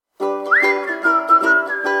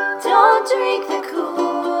drink the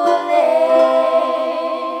Kool-Aid.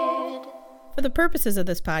 For the purposes of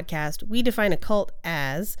this podcast, we define a cult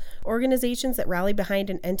as organizations that rally behind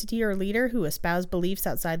an entity or leader who espouse beliefs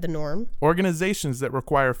outside the norm. Organizations that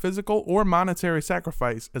require physical or monetary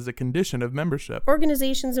sacrifice as a condition of membership.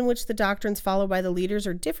 Organizations in which the doctrines followed by the leaders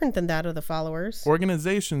are different than that of the followers.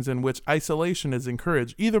 Organizations in which isolation is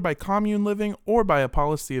encouraged either by commune living or by a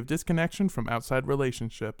policy of disconnection from outside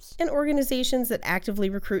relationships. And organizations that actively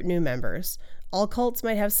recruit new members. All cults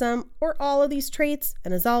might have some or all of these traits,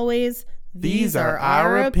 and as always, these are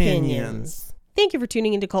our opinions. Thank you for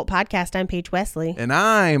tuning into Cult Podcast. I'm Paige Wesley. And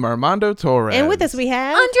I'm Armando Torres. And with us we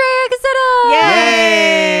have... Andrea Gazzetta!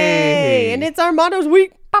 Yay! And it's Armando's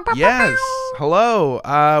week. Yes.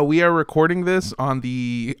 Hello. We are recording this on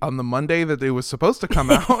the Monday that it was supposed to come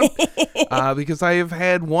out because I have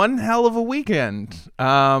had one hell of a weekend.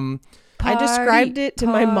 I described it to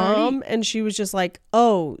my mom, and she was just like,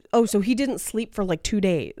 oh, so he didn't sleep for like 2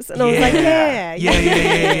 days. And I was like, yeah.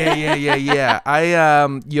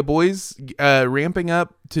 You boys ramping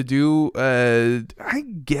up to do, I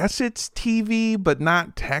guess it's TV, but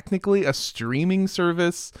not technically a streaming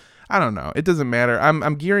service. I don't know. It doesn't matter.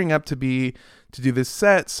 I'm gearing up to do this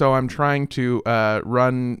set, so I'm trying to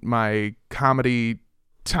run my comedy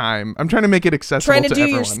time. I'm trying to make it accessible to everyone. Trying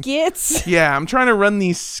to do your skits? Yeah, I'm trying to run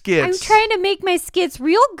these skits. I'm trying to make my skits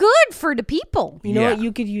real good for the people. You know what?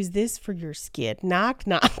 You could use this for your skit. Knock,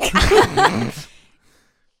 knock.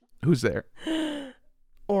 Who's there?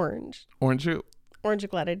 Orange. Orange who? Orange,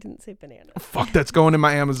 glad I didn't say banana. Fuck, that's going in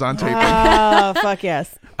my Amazon taping. Oh, fuck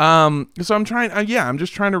yes. So I'm trying, I'm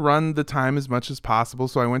just trying to run the time as much as possible.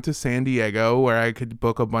 So I went to San Diego where I could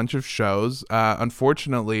book a bunch of shows.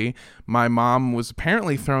 Unfortunately, my mom was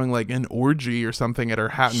apparently throwing like an orgy or something at her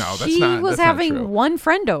house. No, that's not. She was that's having not true. one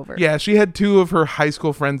friend over. Yeah, she had two of her high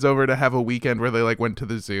school friends over to have a weekend where they like went to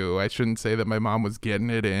the zoo. I shouldn't say that my mom was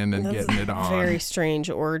getting it in and getting it on. Very strange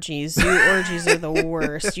orgies. Zoo orgies are the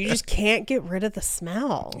worst. You just can't get rid of the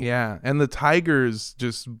smell. Yeah, and the tigers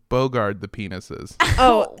just bogard the penises.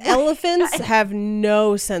 Oh, elephants have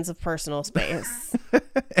no sense of personal space.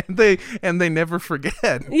 and they never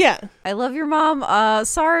forget. Yeah. I love your mom.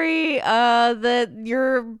 Sorry that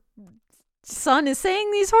your son is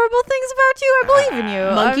saying these horrible things about you. I believe in you.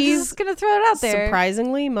 Monkeys, I'm just going to throw it out there.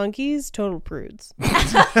 Surprisingly, monkeys, total prudes.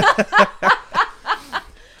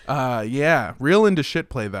 Yeah, real into shit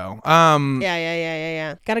play though.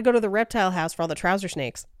 Yeah. Gotta go to the reptile house for all the trouser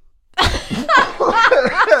snakes.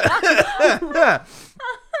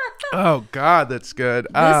 Oh God, that's good.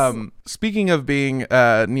 Speaking of being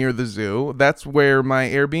near the zoo, that's where my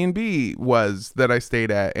Airbnb was that I stayed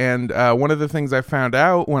at. And one of the things I found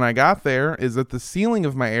out when I got there is that the ceiling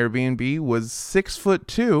of my Airbnb was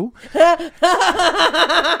 6'2",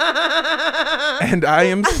 and I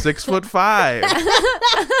am 6'5".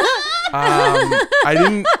 I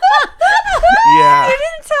didn't. Yeah. You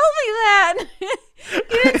didn't tell me that.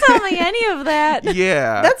 You didn't tell me any of that.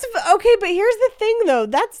 Yeah. That's okay, but here's the thing though.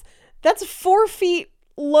 That's 4 feet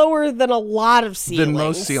lower than a lot of ceilings. Than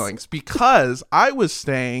most ceilings, because I was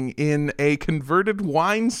staying in a converted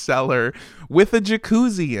wine cellar with a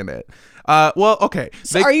jacuzzi in it. Well, okay.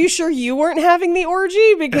 So are you sure you weren't having the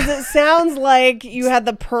orgy? Because it sounds like you had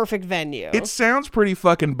the perfect venue. It sounds pretty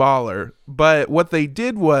fucking baller, but what they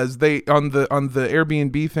did was they on the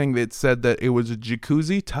Airbnb thing that said that it was a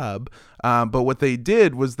jacuzzi tub. But what they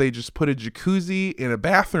did was they just put a jacuzzi in a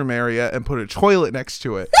bathroom area and put a toilet next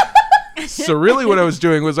to it. So really what I was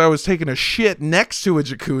doing was I was taking a shit next to a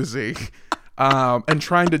jacuzzi and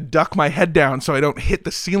trying to duck my head down so I don't hit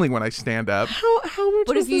the ceiling when I stand up. How much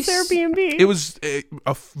was this Airbnb? It was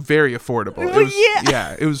very affordable. Well,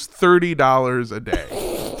 It was $30 a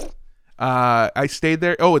day. I stayed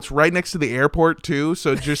there. Oh, it's right next to the airport too.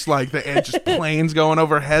 So just like just planes going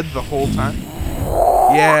overhead the whole time.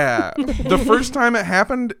 Yeah. The first time it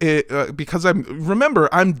happened, because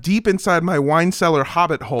I'm deep inside my wine cellar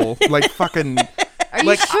hobbit hole, like fucking. Are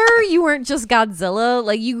you sure you weren't just Godzilla?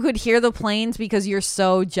 Like you could hear the planes because you're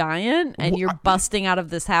so giant and you're busting out of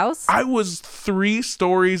this house? I was 3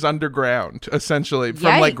 stories underground, essentially,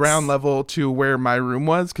 from like ground level to where my room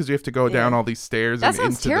was, because you have to go down all these stairs. That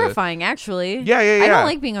sounds terrifying, actually. Yeah. I don't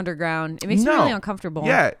like being underground. It makes me really uncomfortable.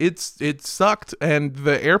 Yeah, it sucked. And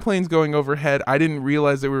the airplanes going overhead, I didn't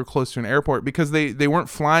realize that we were close to an airport because they weren't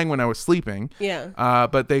flying when I was sleeping. Yeah.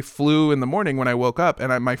 But they flew in the morning when I woke up,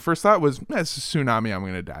 and my first thought was, it's a tsunami. I'm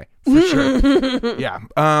gonna die for sure. Yeah.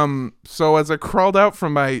 So as I crawled out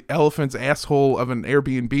from my elephant's asshole of an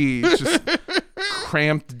Airbnb, it's just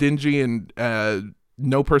cramped, dingy, and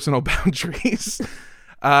no personal boundaries.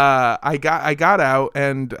 I got out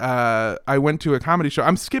and I went to a comedy show.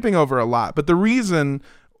 I'm skipping over a lot, but the reason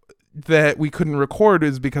that we couldn't record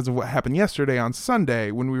is because of what happened yesterday on Sunday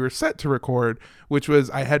when we were set to record, which was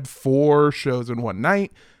I had 4 shows in one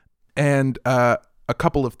night, and a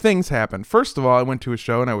couple of things happened. First of all, I went to a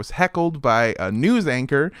show and I was heckled by a news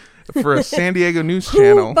anchor for a San Diego news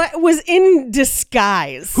channel. But was in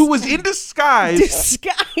disguise. Who was in disguise.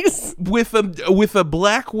 Disguise. With a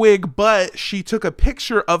black wig, but she took a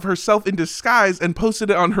picture of herself in disguise and posted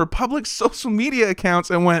it on her public social media accounts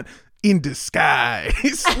and went, in disguise,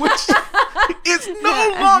 which is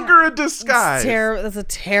no longer a disguise. That's a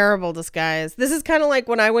terrible disguise. This is kind of like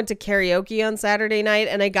when I went to karaoke on Saturday night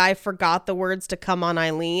and a guy forgot the words to Come On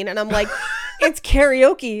Eileen. And I'm like, it's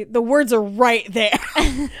karaoke. The words are right there.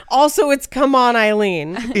 Also, it's Come On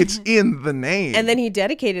Eileen. It's in the name. And then he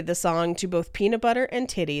dedicated the song to both Peanut Butter and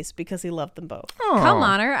Titties because he loved them both. Aww. Come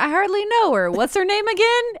on her. I hardly know her. What's her name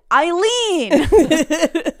again? Eileen.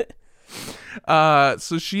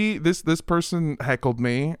 So this person heckled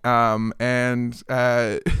me, and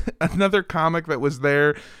another comic that was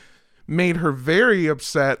there made her very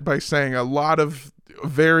upset by saying a lot of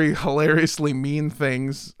very hilariously mean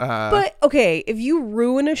things. But okay, if you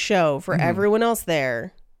ruin a show for everyone else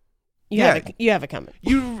there, you have it coming.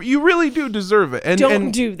 You really do deserve it. And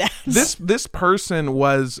don't do that. This person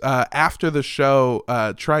was after the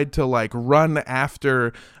show tried to like run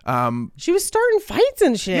after. She was starting fights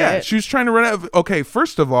and shit. Yeah, she was trying to run out. Okay,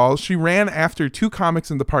 first of all, she ran after 2 comics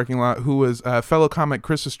in the parking lot, who was fellow comic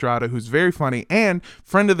Chris Estrada, who's very funny, and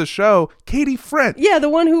friend of the show, Katie French. Yeah, the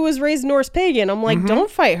one who was raised Norse pagan. I'm like, don't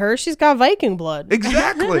fight her. She's got Viking blood.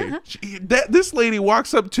 Exactly. This lady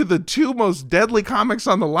walks up to the 2 most deadly comics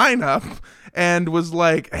on the lineup and was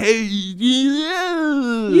like, hey,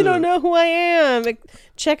 you don't know who I am.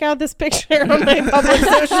 Check out this picture on my public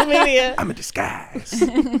social media. I'm in disguise.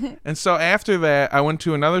 And so after that, I went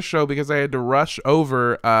to another show because I had to rush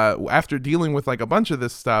over. After dealing with like a bunch of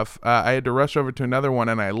this stuff, I had to rush over to another one,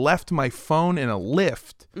 and I left my phone in a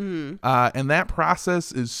lift. And that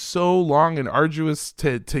process is so long and arduous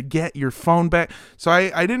to get your phone back. So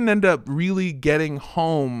I didn't end up really getting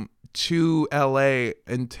home to LA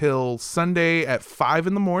until Sunday at 5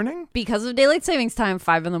 a.m. Because of daylight savings time,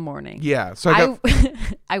 5 a.m. Yeah. So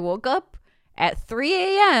I woke up at 3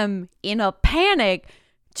 a.m. in a panic.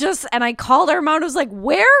 And I called our mom and was like,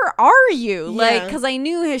 where are you? Yeah. Like, because I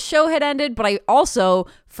knew his show had ended, but I also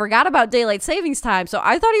forgot about daylight savings time. So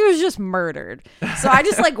I thought he was just murdered. So I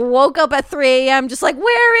just like woke up at 3 a.m. just like,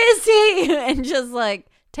 where is he? And just like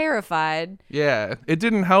terrified. Yeah. It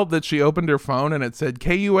didn't help that she opened her phone and it said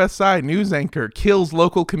KUSI news anchor kills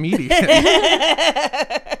local comedian.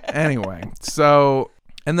 Anyway, so,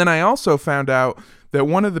 and then I also found out that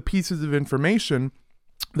one of the pieces of information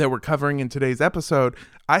that we're covering in today's episode,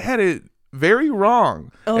 I had it very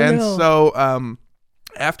wrong. So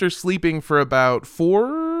after sleeping for about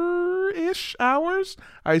 4-ish hours,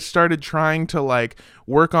 I started trying to like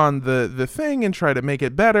work on the thing and try to make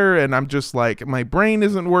it better, and I'm just like, my brain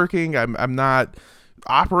isn't working, I'm not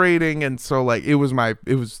operating, and so like it was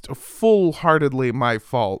full-heartedly my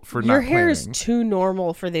fault for not Your hair planning. is too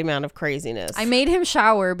normal for the amount of craziness. I made him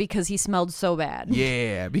shower because he smelled so bad.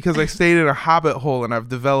 Yeah, because I stayed in a hobbit hole and I've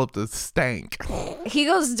developed a stank. He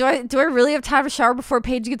goes, do I really have to have a shower before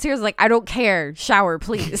Paige gets here? I was like, I don't care. Shower,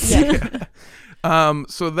 please.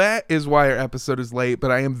 So that is why our episode is late, but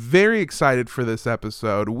I am very excited for this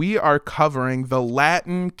episode. We are covering the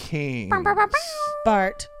Latin Kings.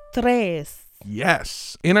 Part 3.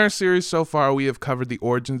 Yes. In our series so far, we have covered the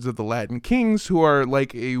origins of the Latin kings, who are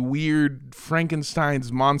like a weird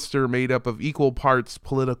Frankenstein's monster made up of equal parts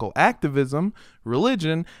political activism,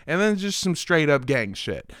 religion, and then just some straight up gang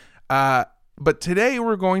shit. But today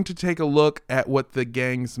we're going to take a look at what the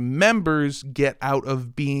gang's members get out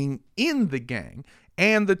of being in the gang,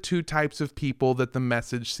 and the 2 types of people that the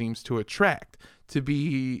message seems to attract. To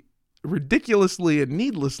be ridiculously and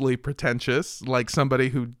needlessly pretentious, like somebody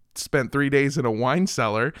who spent 3 days in a wine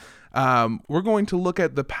cellar, we're going to look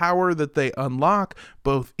at the power that they unlock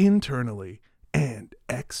both internally and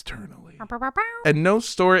externally. And no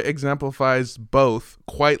story exemplifies both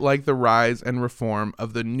quite like the rise and reform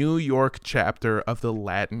of the New York chapter of the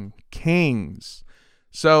Latin Kings.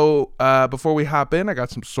 So before we hop in, I got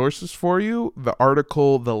some sources for you. The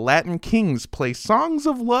article, The Latin Kings Play Songs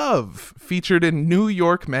of Love, featured in New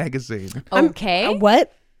York Magazine. Okay.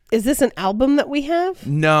 What? Is this an album that we have?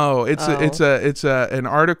 No, it's an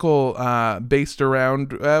article based around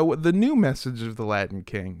the new message of the Latin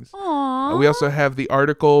Kings. Aww. We also have the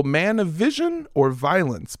article "Man of Vision or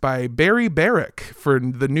Violence" by Barry Barrick for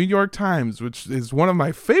the New York Times, which is one of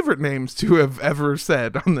my favorite names to have ever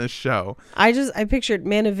said on this show. I pictured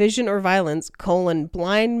 "Man of Vision or Violence: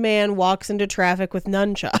 blind man walks into traffic with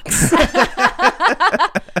nunchucks."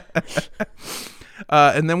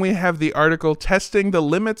 And then we have the article "Testing the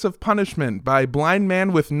Limits of Punishment" by Blind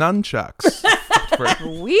Man with Nunchucks.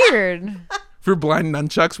 Weird. For Blind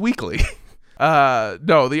Nunchucks Weekly.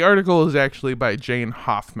 No, the article is actually by Jane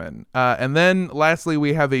Hoffman. And then lastly,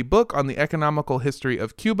 we have a book on the economical history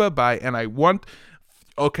of Cuba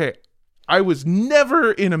I was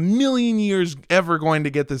never in a million years ever going to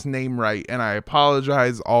get this name right, and I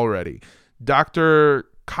apologize already. Dr.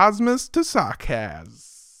 Cosmas Tasakaz.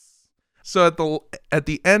 So at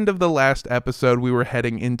the end of the last episode, we were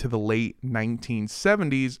heading into the late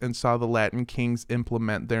 1970s and saw the Latin Kings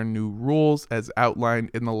implement their new rules as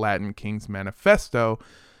outlined in the Latin Kings Manifesto.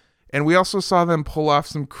 And we also saw them pull off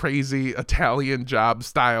some crazy Italian job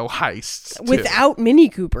style heists too. Without Mini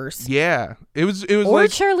Coopers. Yeah. It was or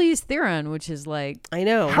like Charlize Theron, which is like, I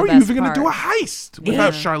know. how are you even going to do a heist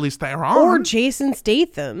without Charlize Theron? Or Jason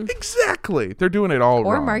Statham. Exactly. They're doing it all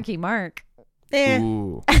wrong. or Marky Mark.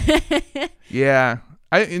 Ooh. Yeah.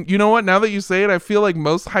 You know what? Now that you say it, I feel like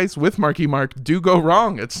most heists with Marky Mark do go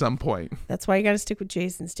wrong at some point. That's why you got to stick with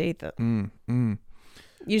Jason Statham.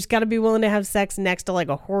 You just got to be willing to have sex next to like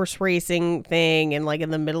a horse racing thing and like in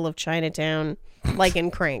the middle of Chinatown, like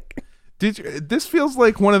in Crank. This feels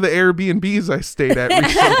like one of the Airbnbs I stayed at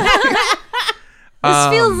recently. This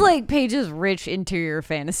feels like Paige's rich interior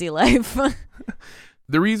fantasy life.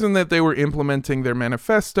 The reason that they were implementing their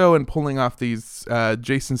manifesto and pulling off these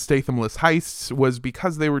Jason Statham-less heists was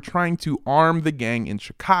because they were trying to arm the gang in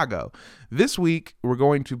Chicago. This week, we're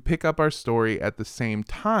going to pick up our story at the same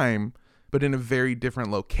time, but in a very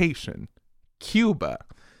different location, Cuba.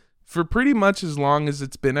 For pretty much as long as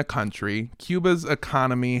it's been a country, Cuba's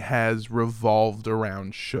economy has revolved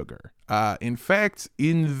around sugar. In fact,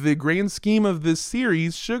 in the grand scheme of this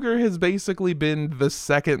series, sugar has basically been the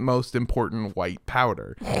second most important white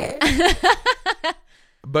powder.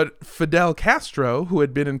 But Fidel Castro, who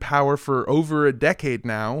had been in power for over a decade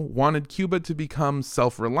now, wanted Cuba to become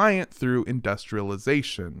self-reliant through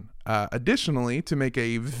industrialization. Additionally, to make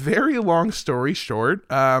a very long story short,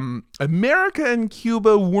 America and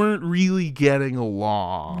Cuba weren't really getting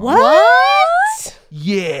along. What?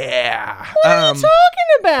 Yeah. What are you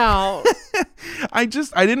talking about? I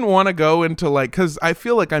didn't want to go into because I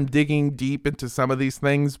feel like I'm digging deep into some of these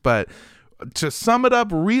things, but to sum it up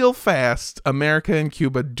real fast, America and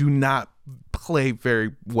Cuba do not play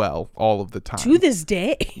very well all of the time. To this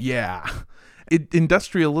day. Yeah.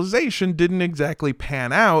 Industrialization didn't exactly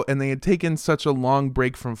pan out, and they had taken such a long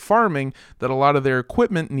break from farming that a lot of their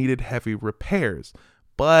equipment needed heavy repairs.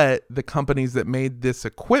 But the companies that made this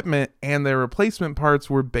equipment and their replacement parts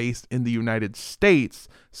were based in the United States,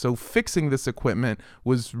 so fixing this equipment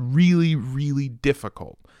was really, really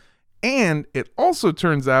difficult. And it also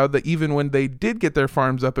turns out that even when they did get their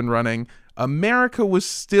farms up and running, America was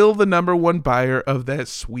still the number one buyer of that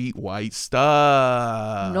sweet white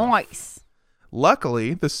stuff. Nice.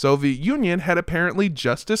 Luckily, the Soviet Union had apparently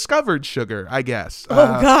just discovered sugar, I guess. Oh,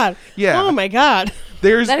 God. Yeah. Oh, my God.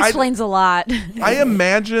 That explains a lot. I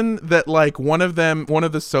imagine that one of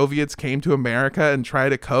the Soviets came to America and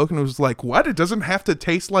tried a Coke and was like, what? It doesn't have to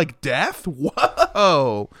taste like death?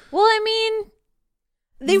 Whoa. Well, I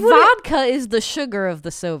mean, vodka is the sugar of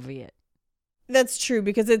the Soviet. That's true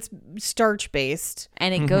because it's starch based.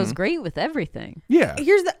 And it goes great with everything. Yeah.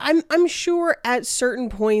 I'm sure at certain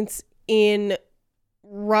points in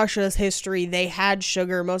Russia's history, they had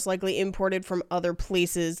sugar most likely imported from other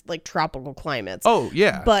places like tropical climates. Oh,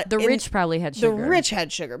 yeah. But The rich probably had sugar. The rich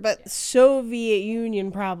had sugar, but Soviet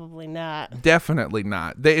Union probably not. Definitely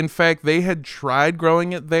not. In fact, they had tried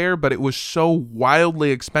growing it there, but it was so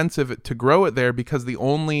wildly expensive to grow it there because the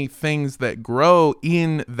only things that grow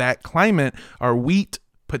in that climate are wheat,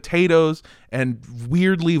 potatoes, and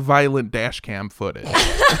weirdly violent dash cam footage.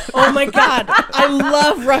 Oh my God. I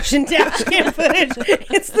love Russian dash cam footage.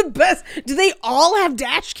 It's the best. Do they all have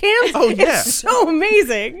dash cams? Oh, yeah. It's so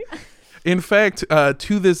amazing. In fact,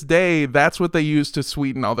 to this day, that's what they use to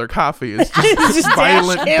sweeten all their coffee is just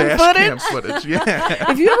violent dash cam footage.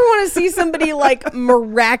 Yeah. If you ever want to see somebody like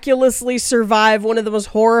miraculously survive one of the most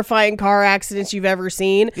horrifying car accidents you've ever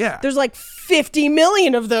seen, there's like 50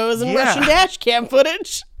 million of those in Russian dash cam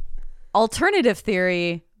footage. Alternative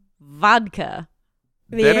theory, vodka.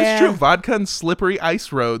 That is true. Vodka and slippery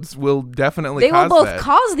ice roads will definitely They will cause both that.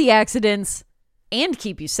 cause the accidents and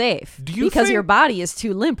keep you safe because your body is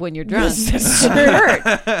too limp when you're drunk. This is It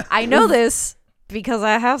hurt. I know this because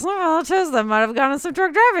I have some relatives that might have gotten in some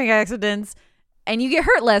drunk driving accidents, and you get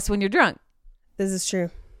hurt less when you're drunk. This is true.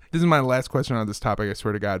 This is my last question on this topic, I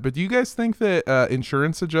swear to God. But do you guys think that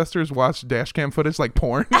insurance adjusters watch dash cam footage like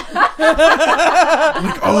porn?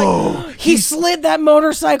 He slid that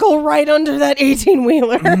motorcycle right under that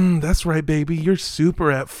 18-wheeler. That's right, baby. You're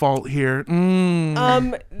super at fault here.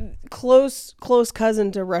 Close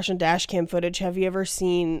cousin to Russian dash cam footage. Have you ever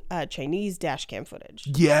seen Chinese dash cam footage?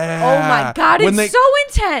 Yeah. Oh my God, it's so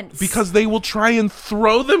intense. Because they will try and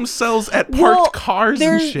throw themselves at parked cars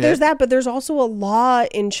and shit. There's that, but there's also a law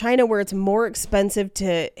in China where it's more expensive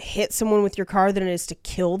to hit someone with your car than it is to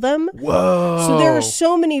kill them. Whoa. So there are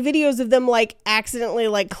so many videos of them like accidentally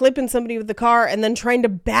like clipping somebody with the car and then trying to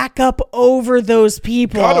back up over those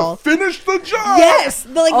people. Gotta finish the job. Yes,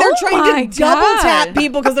 like they're Oh trying my to double tap God.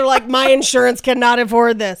 people because they're like, my insurance cannot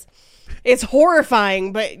afford this. It's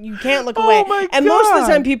horrifying, but you can't look away. my and most of the God.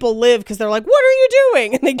 time people live because they're like, what are you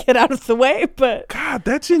doing? And they get out of the way. But God,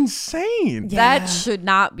 that's insane. That should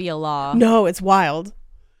not be a law. no, it's wild.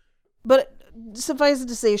 But suffice it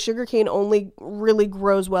to say, sugarcane only really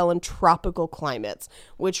grows well in tropical climates,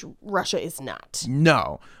 which Russia is not.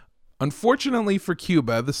 No. Unfortunately for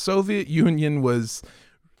Cuba, the Soviet Union was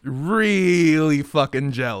really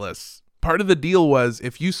fucking jealous. Part of the deal was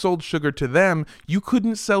if you sold sugar to them, you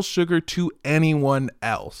couldn't sell sugar to anyone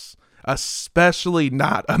else, especially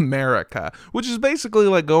not America, which is basically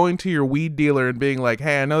like going to your weed dealer and being like,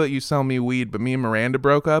 hey, I know that you sell me weed, but me and Miranda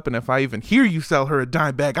broke up, and if I even hear you sell her a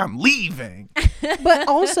dime bag, I'm leaving. But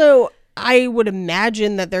also, I would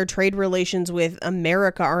imagine that their trade relations with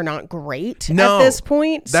America are not great No, at this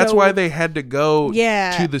point. That's so, why they had to go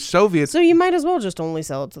to the Soviets. So you might as well just only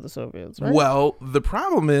sell it to the Soviets, right? Well, the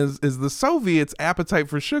problem is the Soviets' appetite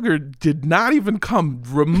for sugar did not even come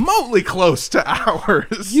remotely close to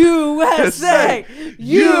ours. USA!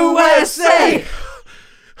 USA!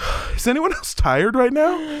 Is anyone else tired right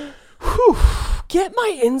now? Whew. Get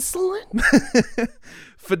my insulin?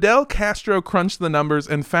 Fidel Castro crunched the numbers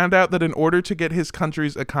and found out that in order to get his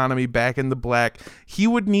country's economy back in the black, he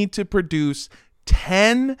would need to produce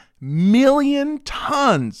 10 million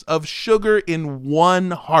tons of sugar in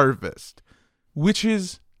one harvest, which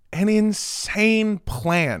is an insane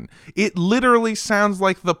plan. It literally sounds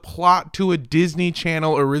like the plot to a Disney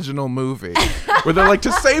Channel original movie where they're like,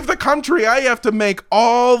 to save the country, I have to make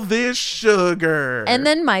all this sugar. And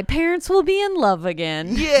then my parents will be in love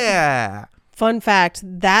again. Yeah. Fun fact,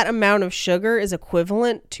 that amount of sugar is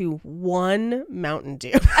equivalent to 1 Mountain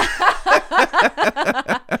Dew.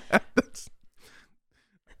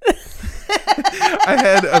 I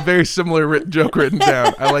had a very similar joke written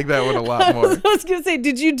down. I like that one a lot more. I was going to say,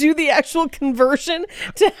 did you do the actual conversion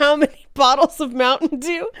to how many bottles of Mountain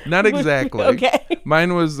Dew? Not exactly. Okay.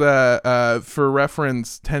 Mine was, for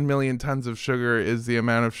reference, 10 million tons of sugar is the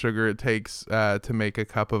amount of sugar it takes to make a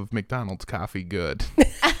cup of McDonald's coffee good.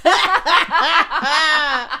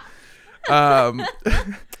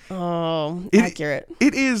 Accurate.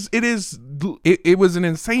 It was an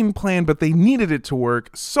insane plan, but they needed it to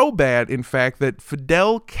work so bad, in fact, that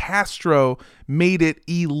Fidel Castro made it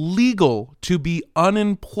illegal to be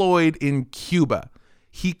unemployed in Cuba.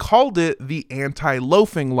 He called it the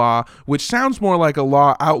anti-loafing law, which sounds more like a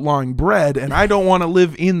law outlawing bread, and I don't want to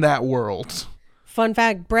live in that world. Fun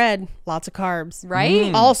fact, bread, lots of carbs.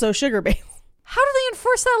 Right? Also sugar-based. How do they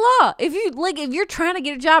enforce that law? If you're trying to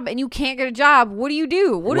get a job and you can't get a job, what do you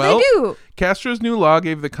do? What do they do? Castro's new law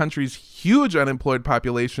gave the country's huge unemployed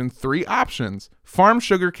population 3 options: farm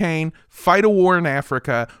sugarcane, fight a war in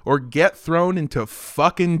Africa, or get thrown into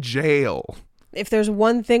fucking jail. If there's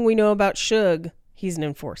one thing we know about Suge, he's an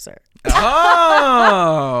enforcer.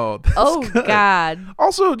 Oh, that's Oh, good. God.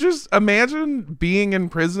 Also, just imagine being in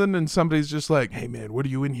prison and somebody's just like, hey, man, what are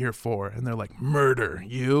you in here for? And they're like, murder.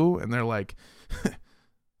 You? And they're like,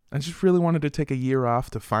 I just really wanted to take a year off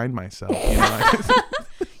to find myself. You know?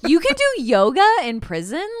 You can do yoga in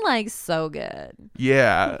prison? Like, so good.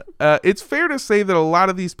 Yeah. It's fair to say that a lot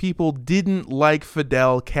of these people didn't like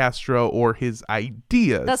Fidel Castro or his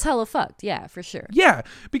ideas. That's hella fucked. Yeah, for sure. Yeah,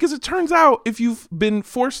 because it turns out if you've been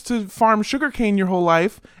forced to farm sugarcane your whole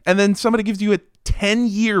life and then somebody gives you a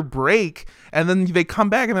 10-year break and then they come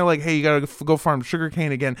back and they're like, hey, you gotta go farm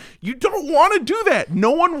sugarcane again, you don't want to do that. No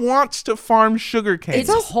one wants to farm sugarcane. It's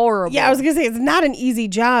horrible. Yeah, I was going to say, it's not an easy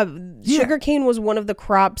job. Yeah. Sugarcane was one of the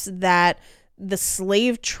crops that the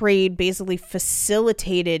slave trade basically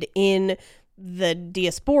facilitated in the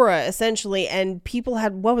diaspora essentially, and people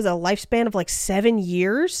had what was a lifespan of like 7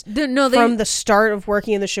 years from the start of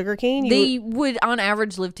working in the sugarcane. They would on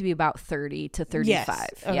average live to be about 30 to 35. Yes.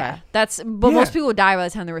 Okay. Yeah, but most people would die by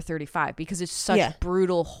the time they were 35 because it's such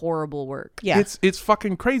brutal, horrible work. Yeah, it's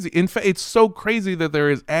fucking crazy. In fact, it's so crazy that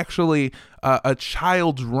there is actually a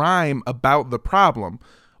child's rhyme about the problem.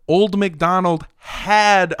 Old MacDonald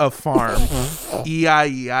had a farm,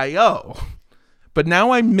 E-I-E-I-O. But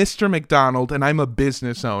now I'm Mr. McDonald and I'm a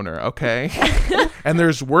business owner, okay? And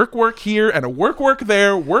there's work here and a work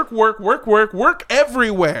there, work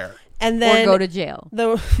everywhere. And then or go to jail.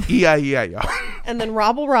 E-I-E-I-O. And then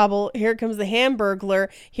robble, here comes the Hamburglar,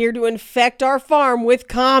 here to infect our farm with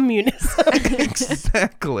communism.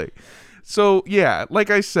 Exactly. So, yeah, like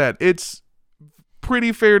I said, it's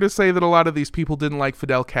pretty fair to say that a lot of these people didn't like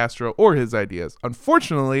Fidel Castro or his ideas.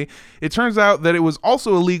 Unfortunately, it turns out that it was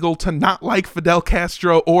also illegal to not like Fidel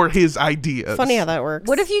Castro or his ideas. Funny how that works.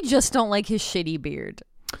 What if you just don't like his shitty beard?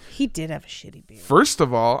 He did have a shitty beard. First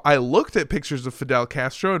of all, I looked at pictures of Fidel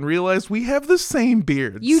Castro and realized we have the same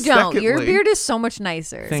beard. You don't. Secondly, Your beard is so much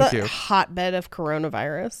nicer. Thank you. A hotbed of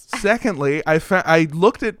coronavirus. Secondly, I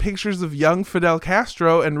looked at pictures of young Fidel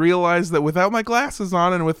Castro and realized that without my glasses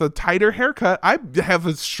on and with a tighter haircut, I have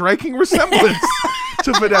a striking resemblance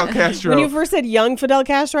to Fidel Castro. When you first said young Fidel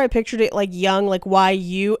Castro, I pictured it like young, like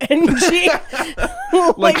Y-U-N-G.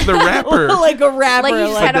 like the rapper. Like a rapper. Like he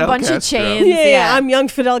just had a bunch Fidel of Castro. chains. Yeah, I'm young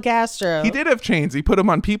Fidel Castro. He did have chains. He put them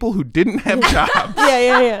on people who didn't have jobs.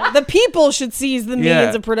 Yeah. The people should seize the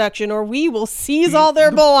means of production, or we will seize all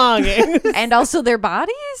their belongings. And also their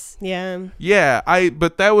bodies? Yeah. Yeah,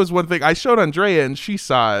 but that was one thing I showed Andrea and she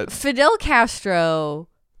saw it. Fidel Castro,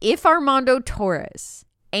 if Armando Torres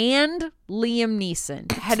and Liam Neeson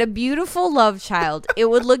had a beautiful love child, it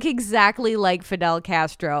would look exactly like Fidel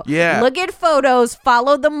Castro. Yeah. Look at photos,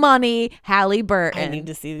 follow the money, Halle Burton. I need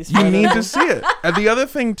to see these You photos. need to see it. And the other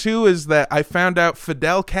thing, too, is that I found out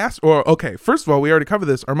Fidel Castro, first of all, we already covered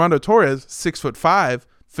this. Armando Torres, 6'5".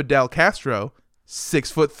 Fidel Castro,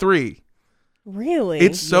 6'3". Really?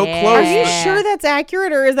 It's so Yeah. close. Are you sure that's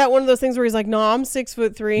accurate, or is that one of those things where he's like, no, I'm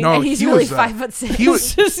 6'3"? No, And he's he really was, 5'6". He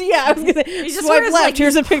was, Just, yeah, I was gonna say, just swipe wears, left. like-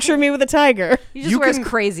 Here's a picture of me with a tiger. He just You wears can-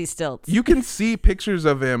 crazy stilts. you can see pictures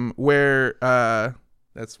of him where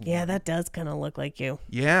that's Yeah, that does kind of look like you.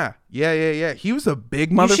 yeah. He was a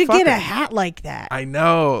big motherfucker. You should get a hat like that. I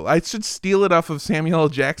know. I should steal it off of Samuel L.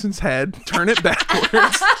 Jackson's head, turn it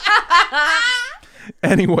backwards.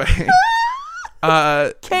 Anyway,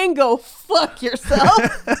 Can go fuck yourself.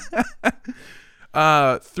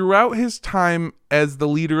 throughout his time as the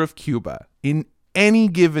leader of Cuba, in any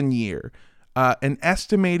given year, an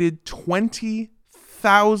estimated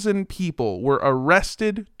 20,000 people were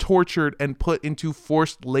arrested, tortured, and put into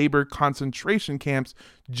forced labor concentration camps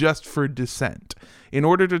just for dissent. In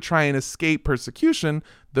order to try and escape persecution,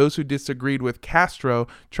 those who disagreed with Castro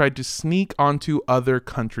tried to sneak onto other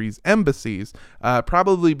countries' embassies,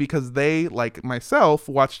 probably because they, like myself,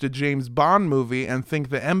 watched a James Bond movie and think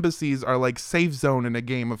the embassies are like safe zone in a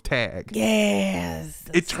game of tag. Yes.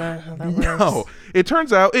 That's not how that works. No, it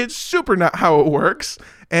turns out it's super not how it works.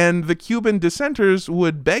 And the Cuban dissenters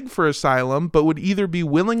would beg for asylum, but would either be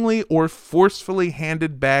willingly or forcefully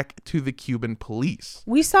handed back to the Cuban police.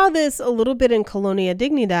 We saw this a little bit in Colonia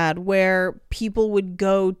Dignidad, where people would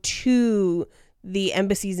go to the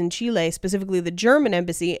embassies in Chile, specifically the German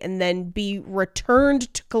embassy, and then be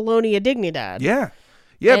returned to Colonia Dignidad. Yeah.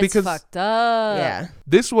 Yeah, It's because fucked up. Yeah.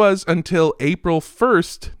 this was until April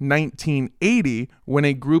 1st, 1980, when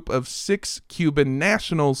a group of 6 Cuban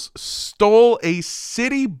nationals stole a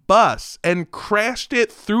city bus and crashed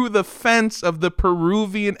it through the fence of the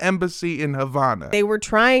Peruvian embassy in Havana. They were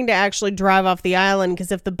trying to actually drive off the island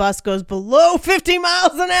because if the bus goes below 50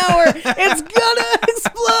 miles an hour, it's gonna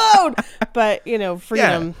explode. But, freedom.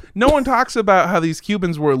 Yeah, no one talks about how these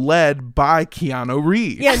Cubans were led by Keanu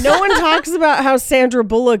Reeves. Yeah, no one talks about how Sandra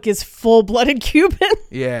Bullock is full-blooded Cuban.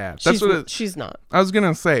 Yeah, that's She's not. I was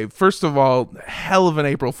gonna say. First of all, hell of an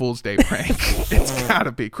April Fool's Day prank. It's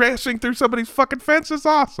gotta be. Crashing through somebody's fucking fence is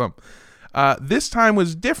awesome. This time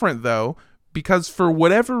was different though, because for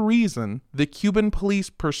whatever reason, the Cuban police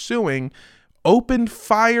pursuing opened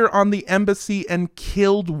fire on the embassy and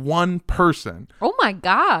killed one person. Oh my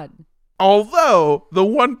God. Although the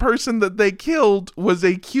one person that they killed was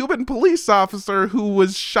a Cuban police officer who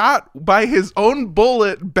was shot by his own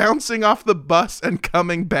bullet bouncing off the bus and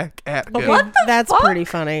coming back at him. Okay, that's pretty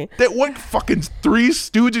funny. That one fucking Three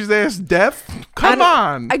Stooges ass death? Come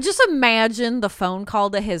on. I just imagine the phone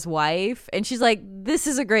call to his wife, and she's like, "This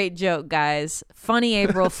is a great joke, guys. Funny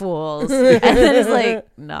April Fools." And then it's like,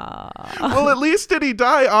 nah. Well, at least did he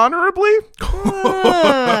die honorably?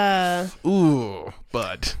 Uh, Ooh,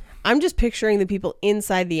 bud. I'm just picturing the people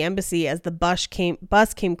inside the embassy as the bus came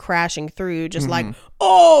crashing through, just like,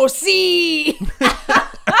 oh, see.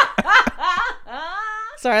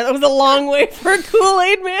 Sorry, that was a long way for a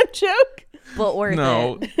Kool-Aid Man joke. But worth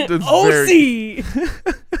it. That's Oh, very- see.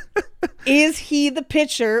 Is he the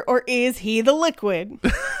pitcher or is he the liquid?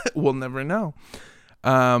 We'll never know.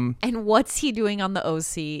 And what's he doing on the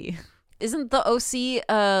OC? Isn't the OC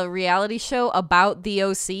a reality show about the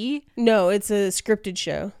OC? No, it's a scripted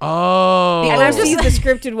show. Oh. The And I'm OC just is the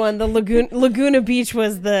scripted one. The Laguna Beach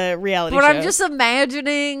was the reality But show. I'm just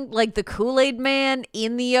imagining like the Kool-Aid Man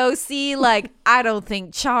in the OC. Like, I don't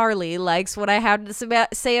think Charlie likes what I have to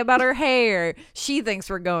say about her hair. She thinks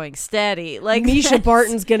we're going steady. Like Misha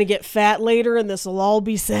Barton's going to get fat later and this will all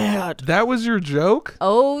be sad. That was your joke?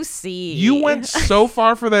 OC. You went so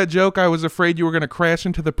far for that joke, I was afraid you were going to crash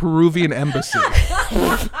into the Peruvian embassy.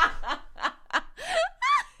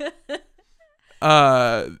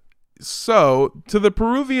 So, to the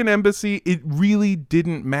Peruvian embassy, it really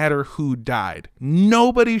didn't matter who died.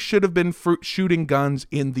 Nobody should have been shooting guns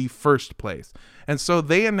in the first place. And so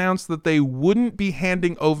they announced that they wouldn't be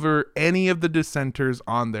handing over any of the dissenters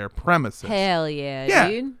on their premises. Hell yeah,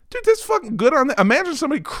 dude. Dude, that's fucking good on that. Imagine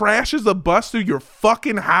somebody crashes a bus through your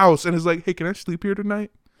fucking house and is like, hey, can I sleep here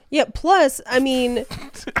tonight? Yeah, plus, I mean,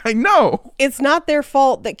 I know. it's not their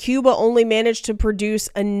fault that Cuba only managed to produce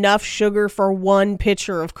enough sugar for one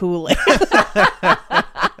pitcher of Kool-Aid.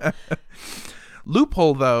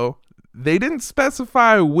 Loophole, though, they didn't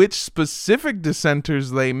specify which specific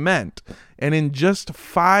dissenters they meant. And in just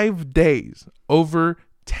 5 days, over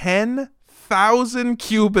 10,000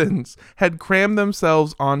 Cubans had crammed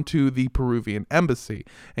themselves onto the Peruvian embassy.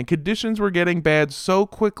 And conditions were getting bad so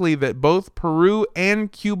quickly that both Peru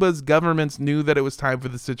and Cuba's governments knew that it was time for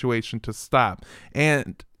the situation to stop.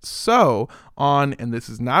 And so and this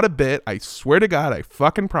is not a bit, I swear to God, I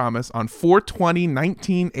fucking promise, on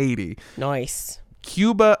 4/20/1980, Nice.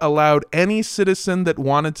 Cuba allowed any citizen that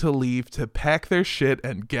wanted to leave to pack their shit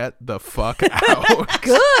and get the fuck out.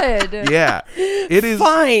 Good. Yeah. It is.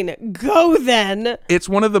 Fine, go then. It's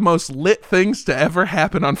one of the most lit things to ever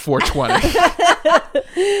happen on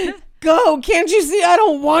 420. Go, can't you see I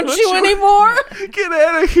don't want you anymore? Get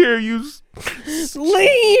out of here, you.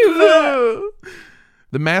 Leave.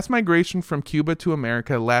 The mass migration from Cuba to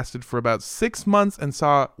America lasted for about 6 months and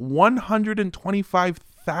saw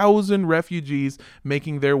 125,000 refugees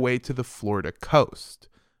making their way to the Florida coast.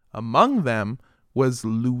 Among them was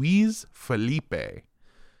Luis Felipe.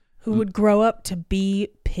 Who would grow up to be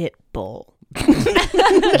Pitbull.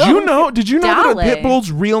 Did you know that Dale.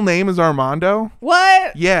 Pitbull's real name is Armando?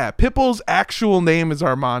 What? Yeah, Pitbull's actual name is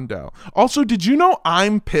Armando. Also, did you know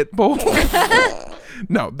I'm Pitbull?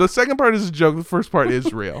 No, the second part is a joke. The first part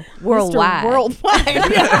is real. Worldwide. Mr. Worldwide.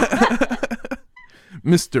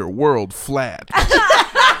 Mr. World Flat.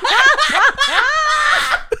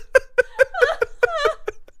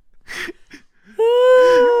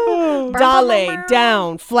 Dale,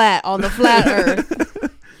 down, flat, on the flat earth.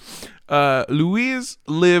 Louise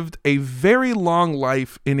lived a very long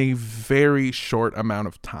life in a very short amount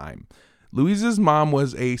of time. Louise's mom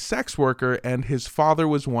was a sex worker and his father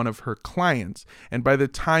was one of her clients. And by the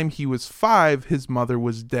time he was 5, his mother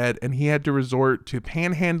was dead and he had to resort to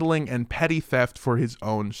panhandling and petty theft for his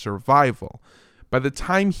own survival. By the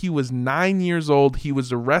time he was 9 years old, he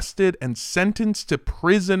was arrested and sentenced to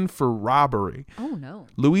prison for robbery. Oh, no.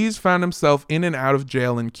 Luis found himself in and out of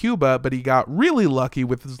jail in Cuba, but he got really lucky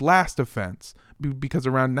with his last offense because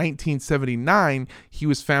around 1979, he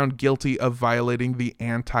was found guilty of violating the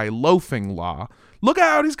anti-loafing law. Look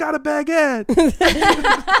out, he's got a baguette.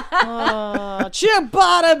 You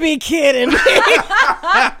gotta be kidding me.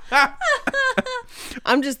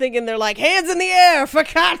 I'm just thinking they're like, hands in the air,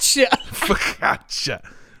 focaccia. Focaccia.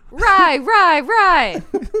 Right.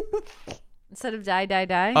 Instead of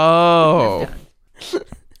die. Oh.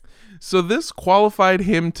 So this qualified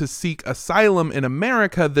him to seek asylum in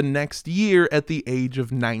America the next year at the age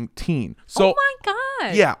of 19. So, Oh my God.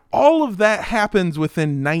 yeah, all of that happens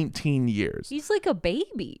within 19 years. He's like a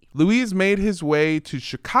baby. Louis made his way to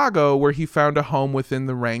Chicago, where he found a home within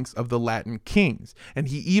the ranks of the Latin Kings, and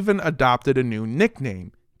he even adopted a new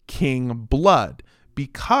nickname, King Blood,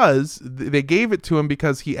 because they gave it to him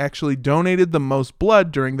because he actually donated the most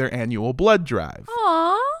blood during their annual blood drive.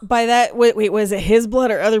 Aww. By that, wait, was it his blood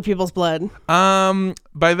or other people's blood?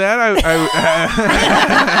 By that,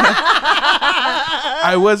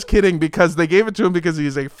 I was kidding because they gave it to him because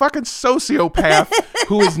he's a fucking sociopath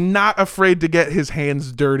who is not afraid to get his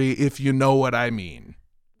hands dirty, if you know what I mean.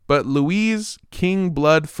 But Luis King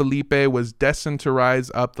Blood Felipe was destined to rise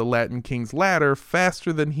up the Latin King's ladder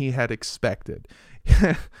faster than he had expected.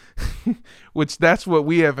 Which that's what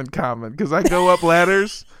we have in common, because I go up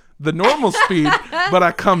ladders the normal speed, but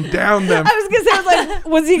I come down them. I was gonna say, I was like,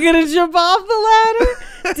 was he gonna jump off the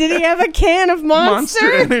ladder? Did he have a can of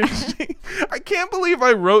Monster? Energy. I can't believe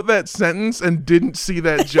I wrote that sentence and didn't see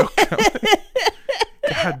that joke coming.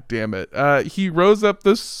 God damn it. He rose up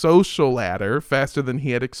the social ladder faster than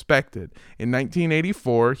he had expected. In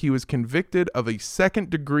 1984, he was convicted of a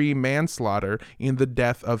second-degree manslaughter in the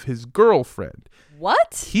death of his girlfriend.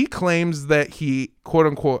 What? He claims that he,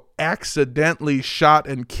 quote-unquote, accidentally shot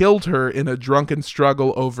and killed her in a drunken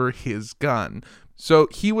struggle over his gun. So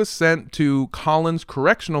he was sent to Collins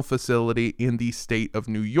Correctional Facility in the state of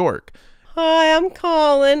New York. Hi, I'm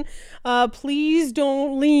Colin. Please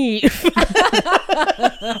don't leave.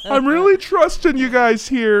 I'm really trusting you guys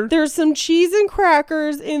here. There's some cheese and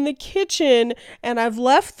crackers in the kitchen, and I've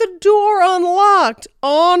left the door unlocked.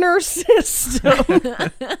 Honor system.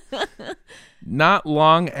 Not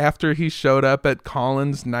long after he showed up at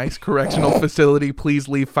Collins' nice correctional facility, please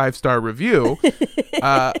leave 5-star review,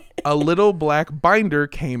 a little black binder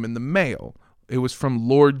came in the mail. It was from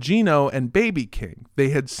Lord Gino and Baby King. They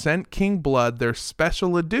had sent King Blood their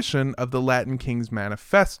special edition of the Latin King's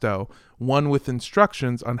Manifesto, one with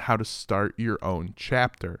instructions on how to start your own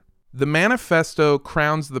chapter. The manifesto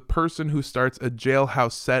crowns the person who starts a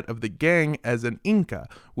jailhouse set of the gang as an Inca,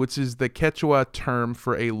 which is the Quechua term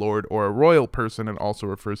for a lord or a royal person and also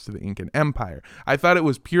refers to the Incan Empire. I thought it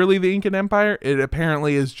was purely the Incan Empire. It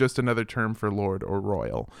apparently is just another term for lord or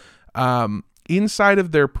royal. Inside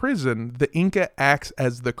of their prison, the Inca acts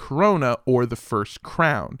as the corona or the first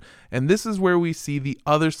crown. And this is where we see the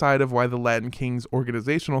other side of why the Latin King's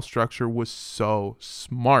organizational structure was so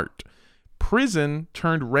smart. Prison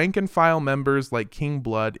turned rank and file members like King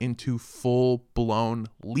Blood into full-blown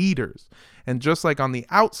leaders. And just like on the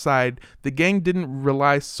outside, the gang didn't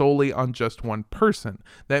rely solely on just one person.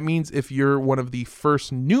 That means if you're one of the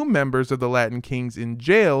first new members of the Latin Kings in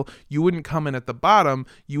jail, you wouldn't come in at the bottom,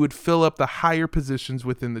 you would fill up the higher positions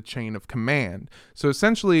within the chain of command. So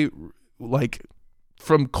essentially, like,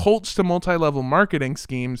 from cults to multi-level marketing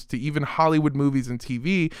schemes to even Hollywood movies and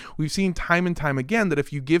TV, we've seen time and time again that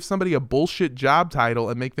if you give somebody a bullshit job title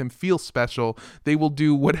and make them feel special, they will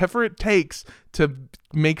do whatever it takes to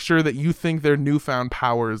make sure that you think their newfound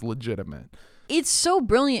power is legitimate. It's so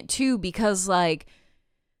brilliant too, because like,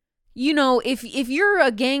 you know, if you're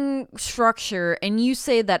a gang structure and you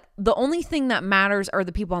say that the only thing that matters are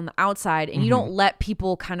the people on the outside and you don't let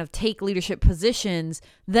people kind of take leadership positions,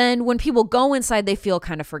 then when people go inside, they feel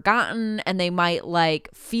kind of forgotten and they might like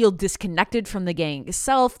feel disconnected from the gang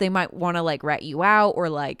itself. They might want to like rat you out or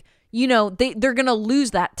like, you know, they're going to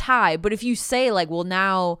lose that tie. But if you say like, well,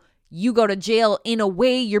 now you go to jail, in a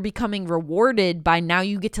way you're becoming rewarded by now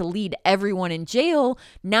you get to lead everyone in jail.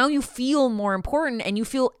 Now you feel more important and you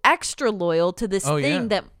feel extra loyal to this thing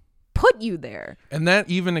that put you there. And that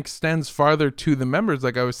even extends farther to the members,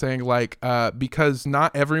 like I was saying, like because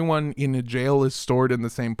not everyone in a jail is stored in the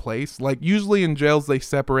same place. Like usually in jails they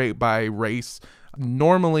separate by race,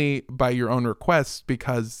 normally by your own request,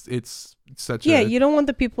 because it's such a... you don't want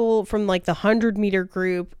the people from like the 100-meter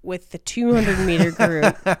group with the 200-meter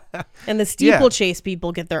group and the steeplechase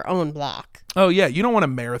people get their own block. Oh yeah, you don't want a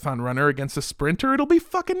marathon runner against a sprinter. It'll be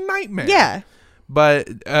fucking nightmare. Yeah.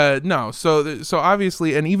 But no, so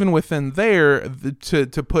obviously, and even within there, to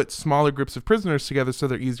put smaller groups of prisoners together so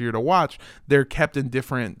they're easier to watch, they're kept in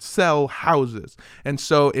different cell houses. And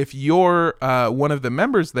so if you're one of the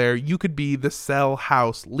members there, you could be the cell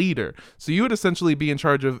house leader. So you would essentially be in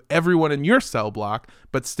charge of everyone in your cell block,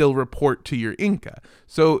 but still report to your Inca.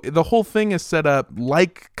 So the whole thing is set up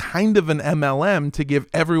like kind of an MLM to give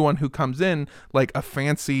everyone who comes in like a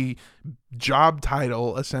fancy job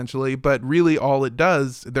title essentially, but really all it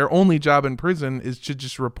does, their only job in prison is to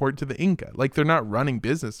just report to the Inca. Like they're not running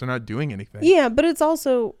business, they're not doing anything. Yeah, but it's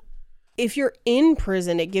also, if you're in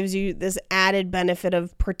prison, it gives you this added benefit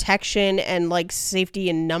of protection and like safety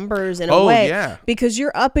in numbers in a way. Yeah. Because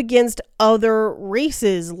you're up against other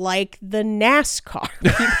races like the NASCAR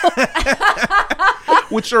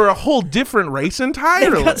which are a whole different race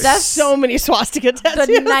entirely. That's so many swastika tattoos.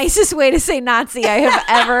 The nicest way to say Nazi I have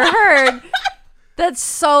ever heard. That's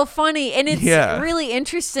so funny. And it's Yeah. really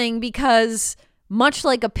interesting because much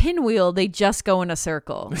like a pinwheel, they just go in a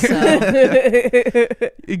circle. So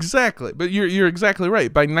Exactly. But you're exactly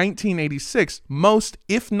right. By 1986, most,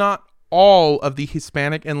 if not all, of the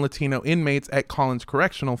Hispanic and Latino inmates at Collins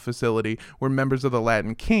Correctional Facility were members of the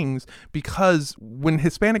Latin Kings, because when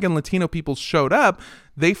Hispanic and Latino people showed up,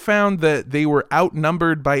 they found that they were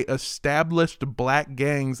outnumbered by established black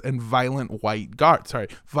gangs and violent white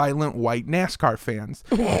NASCAR fans.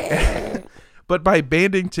 But by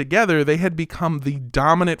banding together, they had become the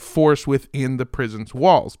dominant force within the prison's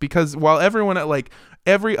walls. Because while everyone at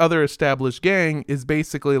every other established gang is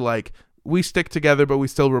basically like, we stick together, but we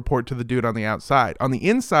still report to the dude on the outside. On the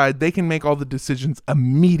inside, they can make all the decisions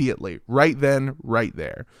immediately, right then, right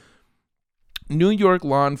there. New York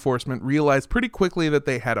law enforcement realized pretty quickly that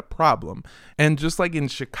they had a problem. And just like in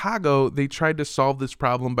Chicago, they tried to solve this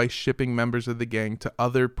problem by shipping members of the gang to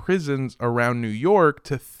other prisons around New York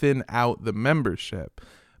to thin out the membership.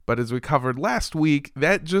 But as we covered last week,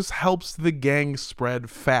 that just helps the gang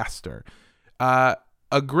spread faster. A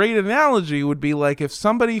great analogy would be like if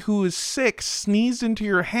somebody who is sick sneezed into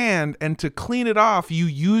your hand and to clean it off, you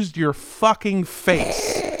used your fucking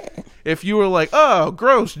face. If you were like, oh,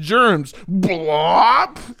 gross, germs,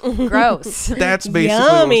 blop. gross. That's basically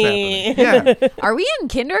Yummy. what's happening. Yeah. Are we in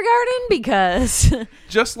kindergarten? Because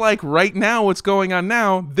Just like right now, what's going on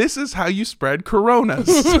now, this is how you spread coronas.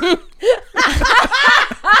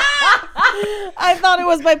 I thought it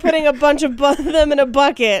was by putting a bunch of them in a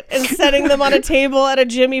bucket and setting them on a table at a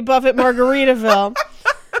Jimmy Buffett Margaritaville.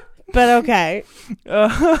 But okay.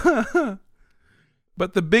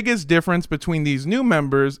 But the biggest difference between these new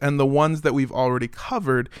members and the ones that we've already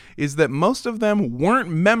covered is that most of them weren't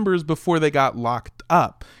members before they got locked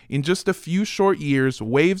up. In just a few short years,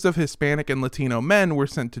 waves of Hispanic and Latino men were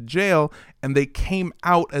sent to jail, and they came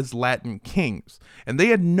out as Latin Kings. And they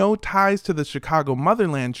had no ties to the Chicago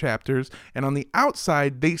Motherland chapters, and on the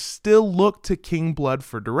outside, they still looked to King Blood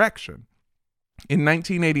for direction. In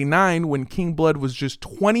 1989, when King Blood was just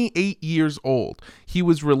 28 years old, he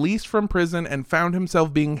was released from prison and found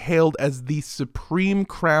himself being hailed as the Supreme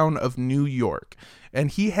Crown of New York. And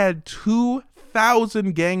he had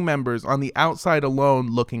 2,000 gang members on the outside alone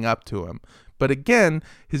looking up to him. But again,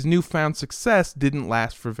 his newfound success didn't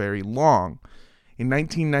last for very long. In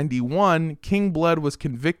 1991, King Blood was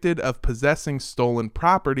convicted of possessing stolen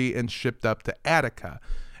property and shipped up to Attica.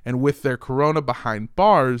 And with their corona behind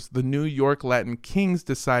bars, the New York Latin Kings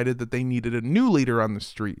decided that they needed a new leader on the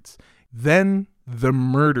streets. Then the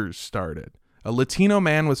murders started. A Latino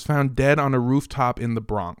man was found dead on a rooftop in the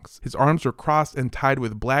Bronx. His arms were crossed and tied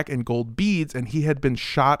with black and gold beads, and he had been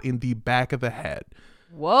shot in the back of the head.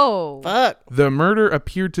 whoa. Fuck. The murder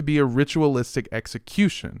appeared to be a ritualistic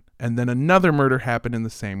execution, and then another murder happened in the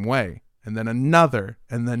same way, and then another,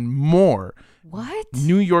 and then more. What?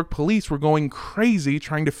 New York police were going crazy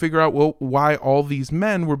trying to figure out why all these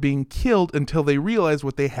men were being killed until they realized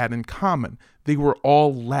what they had in common. They were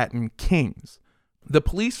all Latin Kings. The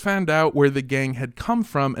police found out where the gang had come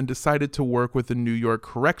from and decided to work with the New York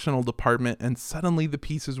Correctional Department, and suddenly the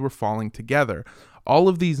pieces were falling together. All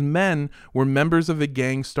of these men were members of a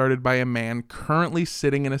gang started by a man currently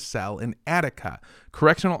sitting in a cell in Attica.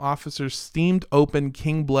 Correctional officers steamed open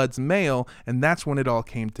King Blood's mail, and that's when it all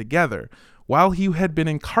came together. While he had been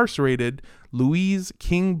incarcerated, Luis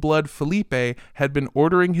King Blood Felipe had been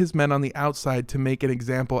ordering his men on the outside to make an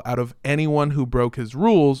example out of anyone who broke his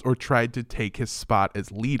rules or tried to take his spot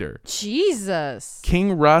as leader. Jesus.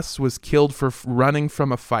 King Russ was killed for running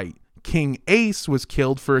from a fight. King Ace was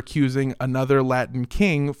killed for accusing another Latin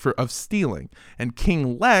king of stealing. And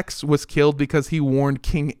King Lex was killed because he warned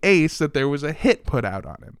King Ace that there was a hit put out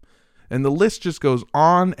on him. And the list just goes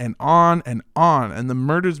on and on and on, and the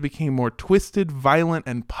murders became more twisted, violent,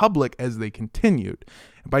 and public as they continued.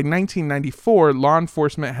 By 1994, law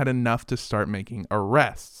enforcement had enough to start making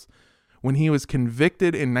arrests. When he was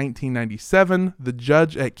convicted in 1997, the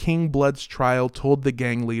judge at King Blood's trial told the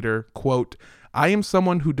gang leader, quote, "I am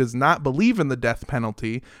someone who does not believe in the death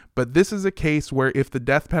penalty, but this is a case where if the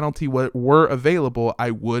death penalty were available,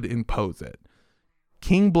 I would impose it."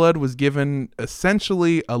 King Blood was given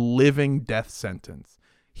essentially a living death sentence.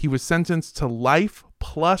 He was sentenced to life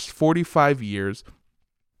plus 45 years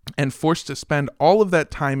and forced to spend all of that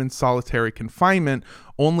time in solitary confinement,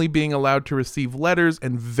 only being allowed to receive letters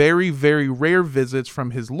and very, very rare visits from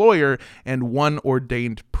his lawyer and one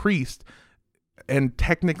ordained priest, and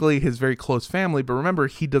technically his very close family. But remember,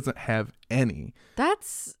 he doesn't have any.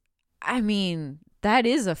 That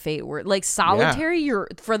is a fate word. Like solitary, you're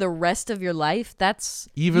for the rest of your life. That's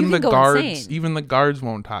Even you the can go guards, insane. even the guards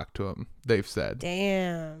won't talk to him, they've said.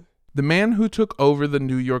 Damn. The man who took over the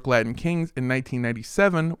New York Latin Kings in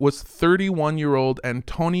 1997 was 31-year-old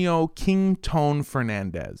Antonio King Tone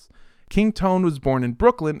Fernandez. King Tone was born in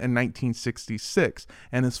Brooklyn in 1966,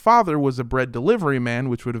 and his father was a bread delivery man,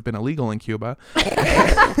 which would have been illegal in Cuba.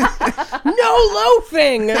 No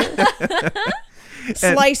loafing!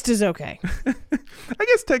 Sliced is okay. I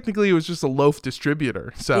guess technically it was just a loaf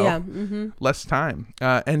distributor, so Yeah. less time.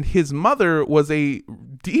 And his mother was a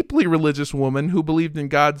deeply religious woman who believed in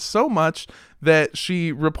God so much that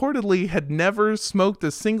she reportedly had never smoked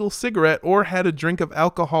a single cigarette or had a drink of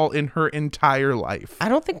alcohol in her entire life. I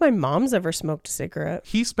don't think my mom's ever smoked a cigarette.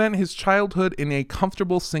 He spent his childhood in a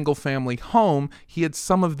comfortable single-family home. He had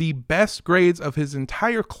some of the best grades of his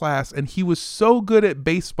entire class, and he was so good at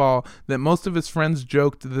baseball that most of his friends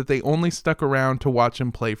joked that they only stuck around to watch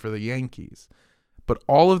him play for the Yankees. But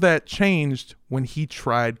all of that changed when he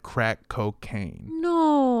tried crack cocaine.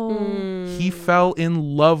 No. He fell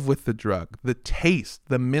in love with the drug, the taste,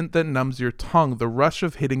 the mint that numbs your tongue, the rush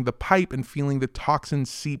of hitting the pipe and feeling the toxins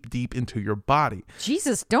seep deep into your body.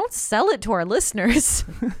 Jesus, don't sell it to our listeners.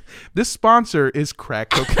 This sponsor is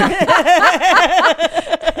crack cocaine.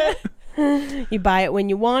 You buy it when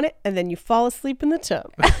you want it, and then you fall asleep in the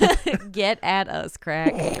tub. Get at us,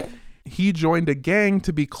 crack. He joined a gang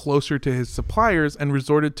to be closer to his suppliers and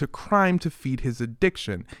resorted to crime to feed his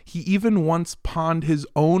addiction. He even once pawned his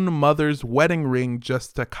own mother's wedding ring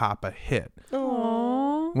just to cop a hit.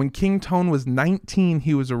 Aww. When King Tone was 19,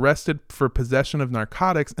 he was arrested for possession of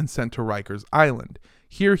narcotics and sent to Rikers Island.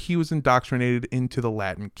 Here he was indoctrinated into the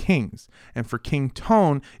Latin Kings. And for King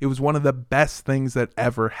Tone, it was one of the best things that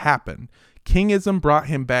ever happened. Kingism brought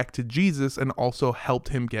him back to Jesus and also helped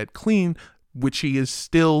him get clean, which he is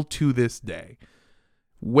still to this day.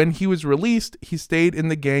 When he was released, he stayed in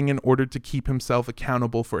the gang in order to keep himself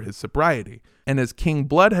accountable for his sobriety. And as King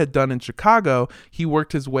Blood had done in Chicago, he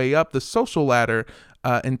worked his way up the social ladder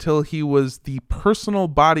until he was the personal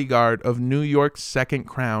bodyguard of New York's second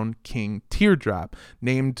crown, King Teardrop,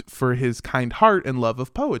 named for his kind heart and love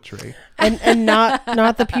of poetry. And not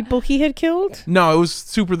the people he had killed? No, it was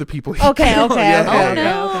super the people he Okay. killed. Yeah.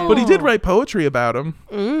 no. But he did write poetry about him.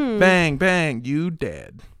 Bang, bang, you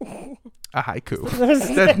dead. A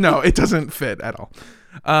haiku. No, it doesn't fit at all.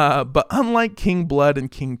 But unlike King Blood and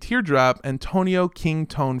King Teardrop, Antonio King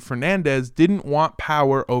Tone Fernandez didn't want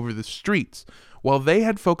power over the streets. While they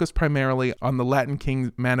had focused primarily on the Latin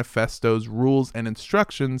King Manifesto's rules and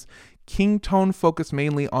instructions, King Tone focused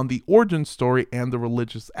mainly on the origin story and the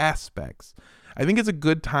religious aspects. I think it's a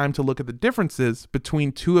good time to look at the differences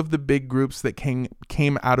between two of the big groups that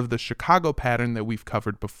came out of the Chicago pattern that we've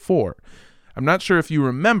covered before. I'm not sure if you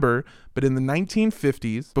remember, but in the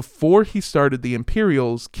 1950s, before he started the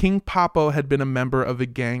Imperials, King Popo had been a member of a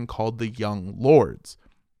gang called the Young Lords.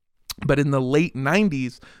 But in the late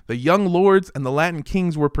 90s, the Young Lords and the Latin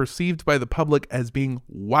Kings were perceived by the public as being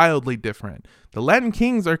wildly different. The Latin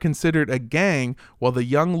Kings are considered a gang, while the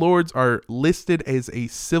Young Lords are listed as a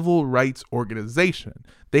civil rights organization.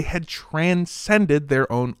 They had transcended their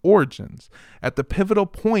own origins. At the pivotal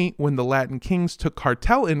point when the Latin Kings took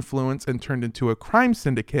cartel influence and turned into a crime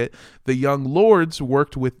syndicate, the Young Lords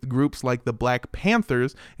worked with groups like the Black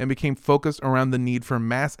Panthers and became focused around the need for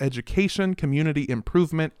mass education, community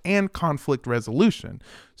improvement, and conflict resolution.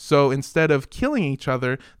 So instead of killing each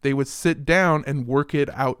other, they would sit down and work it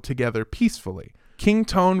out together peacefully. King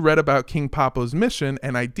Tone read about King Popo's mission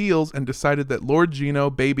and ideals and decided that Lord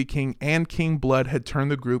Gino, Baby King, and King Blood had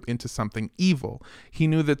turned the group into something evil. He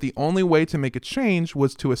knew that the only way to make a change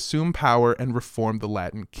was to assume power and reform the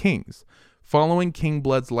Latin Kings. Following King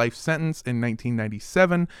Blood's life sentence in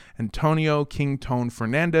 1997, Antonio King Tone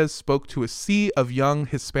Fernandez spoke to a sea of young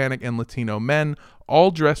Hispanic and Latino men,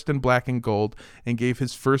 all dressed in black and gold, and gave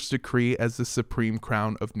his first decree as the Supreme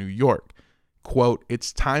Crown of New York. Quote,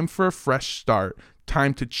 "It's time for a fresh start,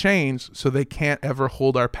 time to change so they can't ever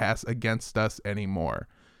hold our past against us anymore."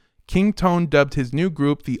 King Tone dubbed his new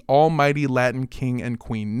group the Almighty Latin King and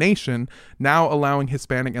Queen Nation, now allowing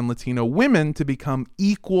Hispanic and Latino women to become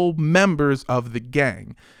equal members of the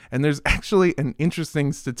gang. And there's actually an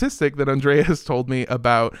interesting statistic that Andrea has told me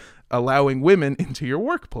about allowing women into your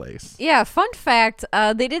workplace. Yeah, fun fact,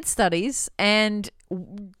 they did studies, and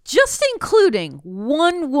just including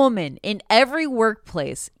one woman in every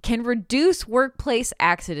workplace can reduce workplace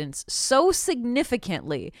accidents so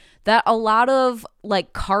significantly that a lot of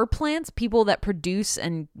like car plants, people that produce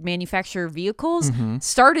and manufacture vehicles,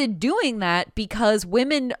 started doing that because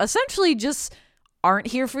women essentially just aren't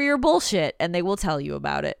here for your bullshit and they will tell you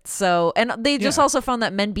about it. So, and they just also found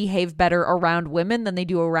that men behave better around women than they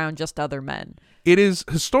do around just other men. It is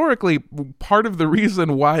historically part of the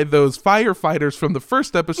reason why those firefighters from the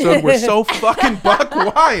first episode were so fucking buck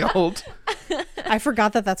wild. I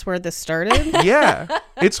forgot that that's where this started. Yeah.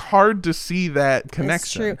 It's hard to see that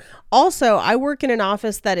connection. That's true. Also, I work in an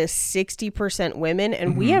office that is 60% women,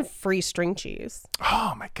 and we have free string cheese.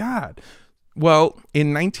 Oh, my God. Well,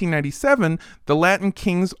 in 1997, the Latin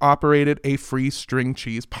Kings operated a free string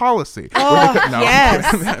cheese policy. Oh,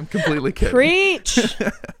 yes. I'm completely kidding. Preach.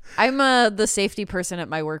 I'm the safety person at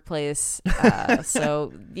my workplace.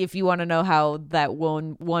 So if you want to know how that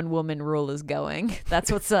one woman rule is going,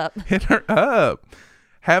 that's what's up. Hit her up.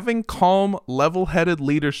 Having calm, level-headed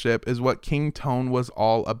leadership is what King Tone was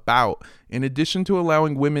all about. In addition to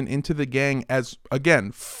allowing women into the gang as,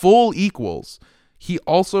 again, full equals, he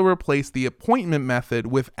also replaced the appointment method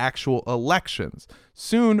with actual elections.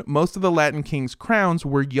 Soon, most of the Latin Kings' crowns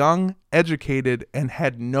were young, educated, and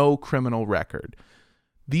had no criminal record.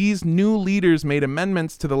 These new leaders made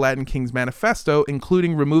amendments to the Latin Kings Manifesto,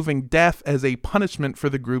 including removing death as a punishment for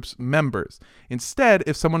the group's members. Instead,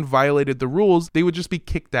 if someone violated the rules, they would just be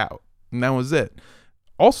kicked out. And that was it.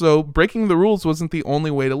 Also, breaking the rules wasn't the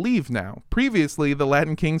only way to leave now. Previously, the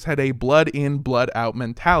Latin Kings had a blood in, blood out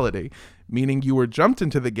mentality, meaning you were jumped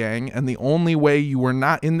into the gang, and the only way you were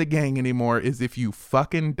not in the gang anymore is if you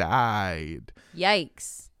fucking died.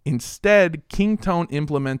 Yikes. Instead, King Tone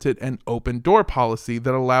implemented an open door policy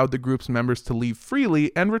that allowed the group's members to leave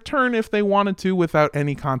freely and return if they wanted to without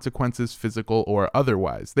any consequences, physical or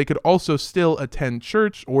otherwise. They could also still attend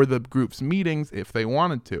church or the group's meetings if they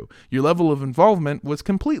wanted to. Your level of involvement was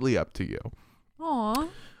completely up to you. Aww.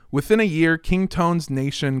 Within a year, King Tone's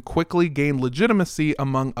nation quickly gained legitimacy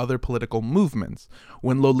among other political movements.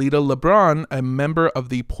 When Lolita Lebron, a member of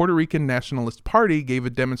the Puerto Rican Nationalist Party, gave a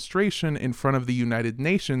demonstration in front of the United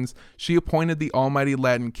Nations, she appointed the almighty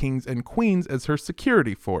Latin kings and queens as her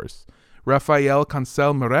security force. Rafael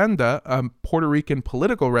Cancel Miranda, a Puerto Rican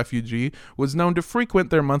political refugee, was known to frequent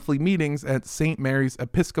their monthly meetings at St. Mary's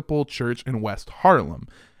Episcopal Church in West Harlem.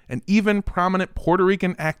 And even prominent Puerto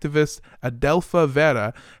Rican activist Adelfa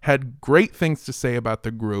Vera had great things to say about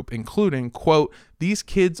the group, including, quote, "These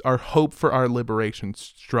kids are hope for our liberation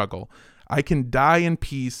struggle. I can die in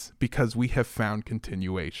peace because we have found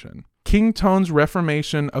continuation." King Tone's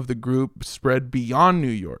reformation of the group spread beyond New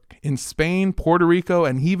York. In Spain, Puerto Rico,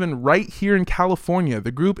 and even right here in California,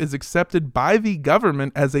 the group is accepted by the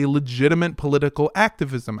government as a legitimate political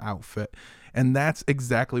activism outfit. And that's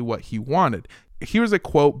exactly what he wanted. Here's a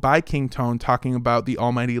quote by King Tone talking about the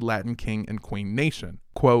almighty Latin King and Queen Nation.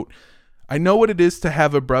 Quote, "I know what it is to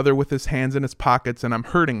have a brother with his hands in his pockets and I'm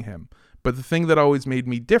hurting him. But the thing that always made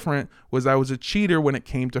me different was I was a cheater when it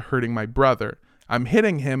came to hurting my brother. I'm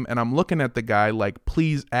hitting him and I'm looking at the guy like,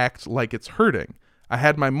 please act like it's hurting. I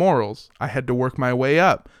had my morals. I had to work my way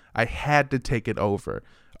up. I had to take it over.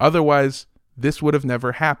 Otherwise, this would have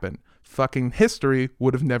never happened. Fucking history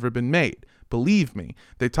would have never been made. Believe me,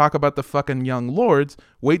 they talk about the fucking young lords.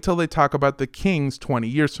 Wait till they talk about the kings 20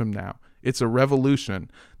 years from now. It's a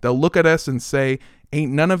revolution. They'll look at us and say,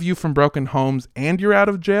 ain't none of you from broken homes and you're out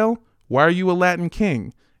of jail? Why are you a Latin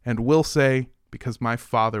king? And we'll say, because my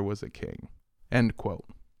father was a king." End quote.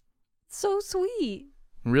 So sweet.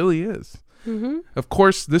 Really is. Mm-hmm. Of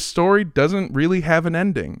course, this story doesn't really have an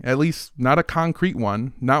ending, at least not a concrete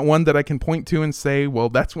one, not one that I can point to and say, well,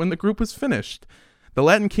 that's when the group was finished. The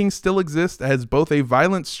Latin Kings still exist as both a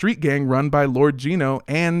violent street gang run by Lord Gino,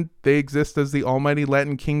 and they exist as the almighty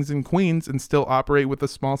Latin Kings and Queens and still operate with a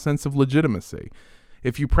small sense of legitimacy.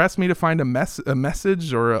 If you press me to find a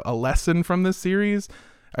message or a lesson from this series,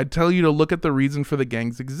 I'd tell you to look at the reason for the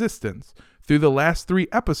gang's existence. Through the last 3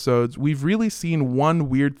 episodes, we've really seen one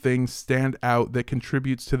weird thing stand out that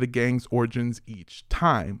contributes to the gang's origins each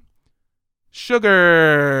time.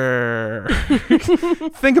 Sugar.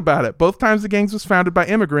 Think about it. Both times the gangs was founded by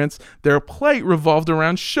immigrants, their plight revolved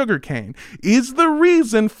around sugarcane. Is the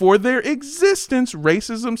reason for their existence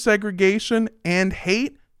racism, segregation, and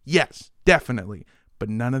hate? Yes, definitely. But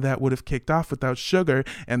none of that would have kicked off without sugar,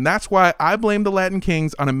 and that's why I blame the Latin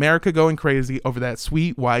Kings on America going crazy over that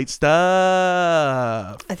sweet white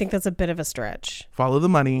stuff. I think that's a bit of a stretch. Follow the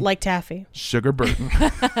money. Like taffy. Sugar Burton.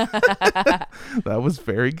 That was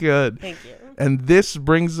very good. Thank you. And this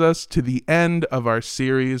brings us to the end of our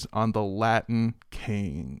series on the Latin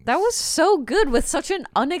Kings. That was so good with such an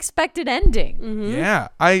unexpected ending. Mm-hmm. Yeah,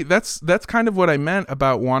 that's kind of what I meant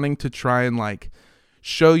about wanting to try and like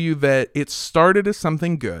show you that it started as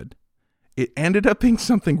something good. It ended up being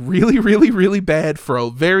something really, really, really bad for a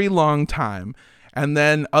very long time. And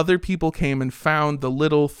then other people came and found the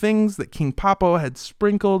little things that King Papa had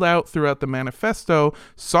sprinkled out throughout the manifesto,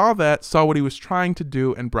 saw what he was trying to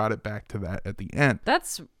do, and brought it back to that at the end.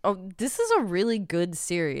 This is a really good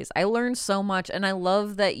series. I learned so much, and I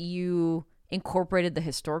love that you incorporated the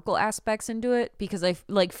historical aspects into it, because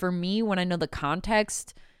for me, when I know the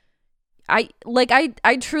context, I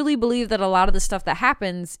truly believe that a lot of the stuff that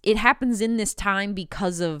happens, it happens in this time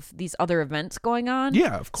because of these other events going on.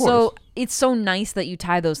 Yeah, of course. So it's so nice that you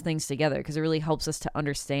tie those things together, because it really helps us to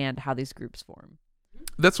understand how these groups form.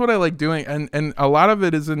 That's what I like doing, and a lot of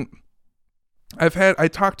it isn't. I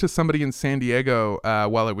talked to somebody in San Diego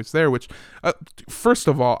while I was there, which, first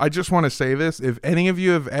of all, I just want to say this. If any of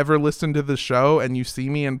you have ever listened to the show and you see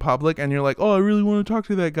me in public and you're like, oh, I really want to talk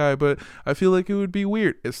to that guy, but I feel like it would be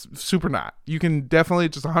weird. It's super not. You can definitely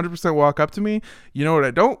just 100% walk up to me. You know what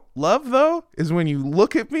I don't love, though, is when you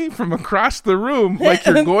look at me from across the room like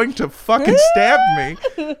you're going to fucking stab me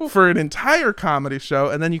for an entire comedy show,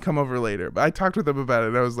 and then you come over later. But I talked with them about it,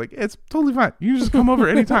 and I was like, it's totally fine. You just come over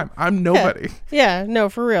anytime. I'm nobody. Yeah, no,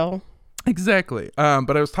 for real. Exactly.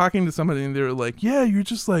 But I was talking to somebody and they were like, yeah, you're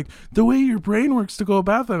just like the way your brain works to go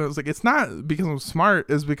about that. And I was like, it's not because I'm smart,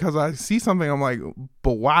 it's because I see something, I'm like,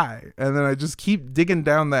 but why? And then I just keep digging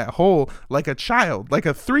down that hole like a child, like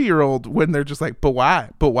a 3-year-old, when they're just like, but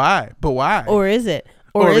why? But why? But why? Or is it?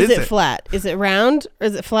 Or is it flat? Is it round or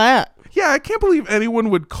is it flat? Yeah, I can't believe anyone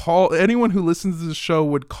who listens to this show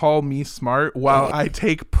would call me smart while I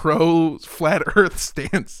take pro flat earth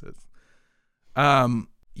stances.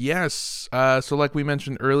 Yes. So like we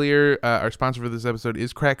mentioned earlier, our sponsor for this episode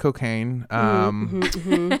is crack cocaine.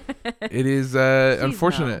 It is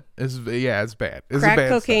unfortunate. No. It's bad. It's crack bad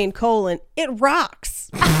cocaine, stuff. it rocks.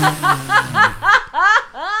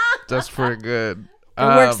 Just for good. It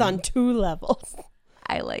works on 2 levels.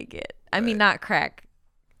 I like it. I mean, not crack.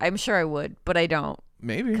 I'm sure I would, but I don't.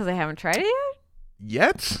 Maybe. Because I haven't tried it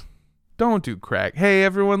yet. Don't do crack. Hey,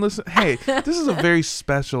 everyone, listen. Hey, this is a very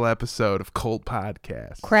special episode of Cult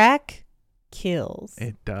Podcast. Crack kills.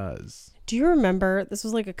 It does. Do you remember, this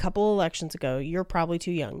was like a couple elections ago, you're probably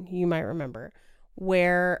too young, you might remember,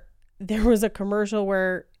 where there was a commercial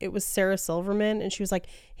where it was Sarah Silverman and she was like,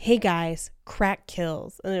 hey guys, crack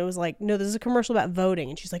kills. And it was like, no, this is a commercial about voting.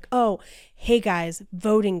 And she's like, oh, hey guys,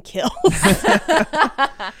 voting kills.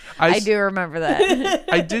 I do remember that.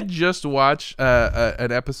 I did just watch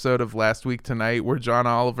an episode of Last Week Tonight where John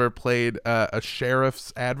Oliver played a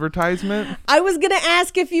sheriff's advertisement. I was going to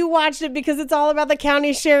ask if you watched it because it's all about the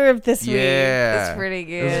county sheriff this week. Yeah. It's pretty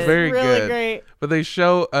good. It's very really good. Great. But they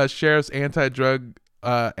show a sheriff's anti-drug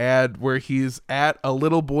ad where he's at a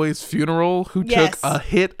little boy's funeral who took a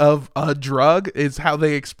hit of a drug, is how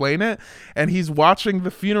they explain it, and he's watching the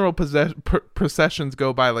funeral processions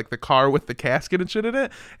go by, like the car with the casket and shit in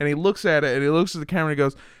it, and he looks at it and he looks at the camera and he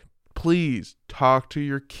goes, please talk to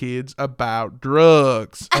your kids about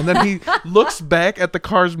drugs. And then he looks back at the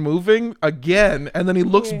cars moving again, and then he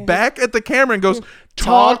looks back at the camera and goes,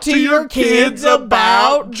 talk to your kids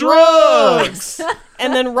about drugs.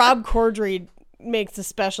 And then Rob Corddry makes a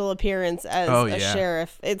special appearance as a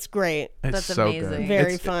sheriff. It's great. That's so amazing. Good.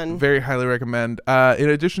 Very fun. Very highly recommend. In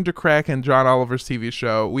addition to crack and John Oliver's TV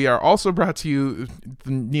show, we are also brought to you,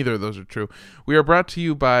 neither of those are true, we are brought to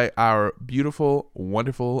you by our beautiful,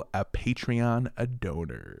 wonderful Patreon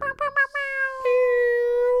donors.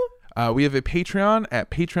 We have a Patreon at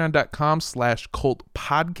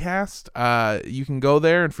patreon.com/cultpodcast. You can go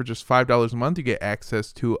there, and for just $5 a month, you get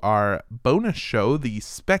access to our bonus show, The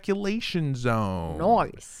Speculation Zone.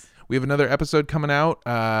 Nice. We have another episode coming out.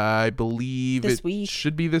 I believe this week.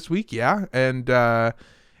 Should be this week, yeah. And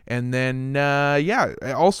then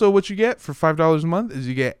also what you get for $5 a month is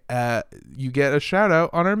you get a shout out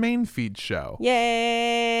on our main feed show. Yay!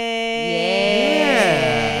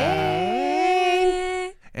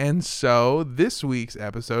 And so this week's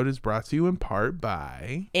episode is brought to you in part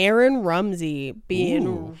by Aaron Rumsey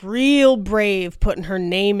being real brave, putting her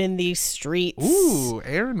name in these streets. Ooh,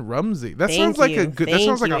 Aaron Rumsey. That Thank sounds like you. a good. Thank That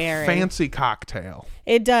sounds like you, a Aaron. fancy cocktail.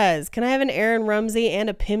 It does. Can I have an Aaron Rumsey and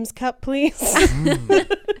a Pim's cup, please?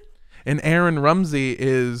 And Aaron Rumsey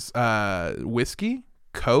is whiskey,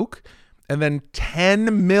 Coke, and then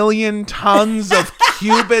 10 million tons of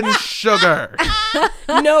Cuban sugar.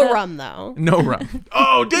 No rum, though. No rum.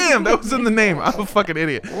 Oh, damn. That was in the name. I'm a fucking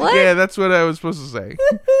idiot. What? Yeah, that's what I was supposed to say.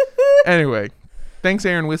 Anyway, thanks,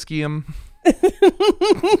 Aaron Whiskey. I'm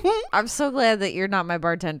so glad that you're not my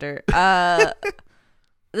bartender.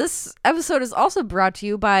 This episode is also brought to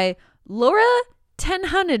you by Laura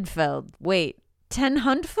Tenhunedfeld. Wait,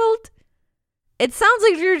 Tenhunedfeld? It sounds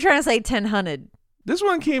like you were trying to say 1000. This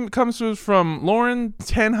one comes to us from Lauren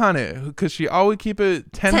 1000 because she always keep it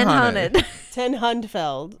 1000. 10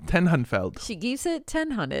 Hundfeld. 10 Hundfeld. She keeps it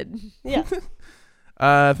 1000. Yeah.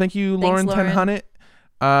 Thank you, Lauren Lauren.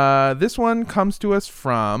 1000. This one comes to us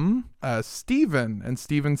from Steven, and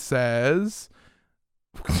Steven says,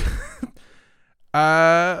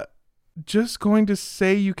 just going to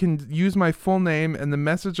say you can use my full name, and the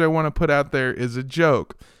message I want to put out there is a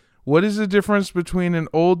joke. What is the difference between an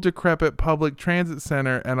old, decrepit public transit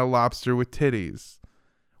center and a lobster with titties?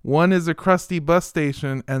 One is a crusty bus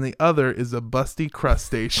station, and the other is a busty crust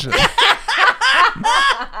station.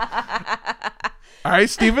 All right,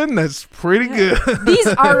 Steven, that's pretty good. These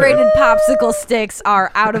R-rated popsicle sticks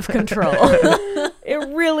are out of control.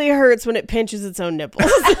 It really hurts when it pinches its own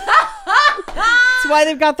nipples. That's why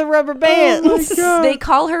they've got the rubber bands. Oh my God. They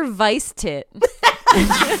call her Vice Tit.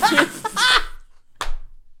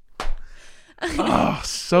 Oh,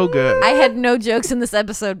 so good. I had no jokes in this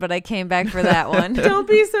episode, but I came back for that one. Don't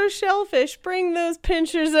be so shellfish. Bring those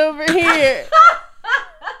pinchers over here.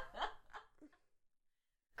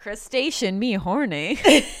 Crustacean, me horny.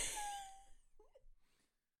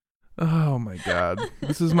 Oh my God.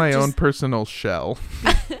 This is my own personal shell.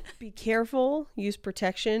 Be careful. Use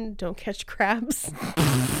protection. Don't catch crabs.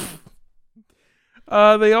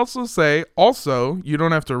 They also say, you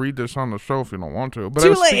don't have to read this on the show if you don't want to. But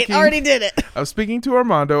Too late. Already did it. I was speaking to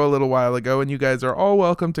Armando a little while ago, and you guys are all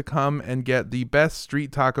welcome to come and get the best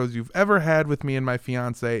street tacos you've ever had with me and my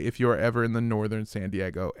fiance if you are ever in the northern San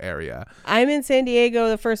Diego area. I'm in San Diego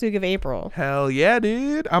the first week of April. Hell yeah,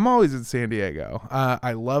 dude. I'm always in San Diego.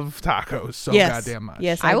 I love tacos so goddamn much.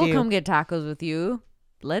 Yes, I will do. come get tacos with you.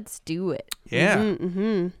 Let's do it. Yeah.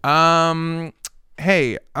 Mm-hmm.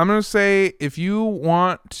 Hey, I'm going to say if you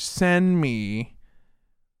want to send me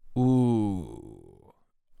a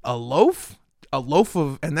loaf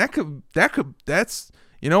of, and that's,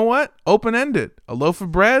 you know what? Open-ended. A loaf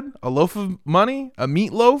of bread, a loaf of money, a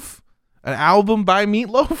meatloaf, an album by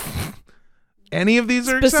Meatloaf. Any of these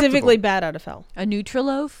are Specifically acceptable. Bad Out of Hell. A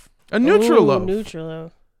Nutriloaf? A Nutriloaf.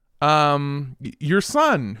 Nutriloaf. Your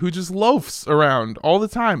son who just loafs around all the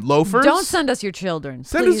time. Loafers. Don't send us your children.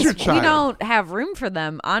 Send please. us your child. We don't have room for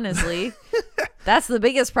them, honestly. That's the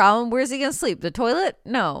biggest problem. Where's he going to sleep? The toilet?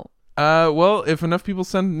 No. Well, if enough people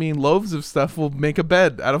send me loaves of stuff, we'll make a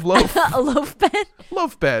bed out of loaf. A loaf bed?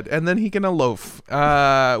 Loaf bed, and then he can loaf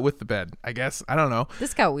with the bed, I guess. I don't know.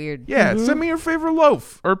 This got weird. Yeah, send me your favorite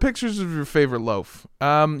loaf or pictures of your favorite loaf. You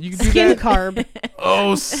can do Skin that. carb.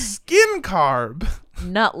 Oh, skin carb.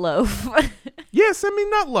 Nut loaf. Yeah, send me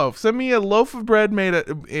nut loaf. Send me a loaf of bread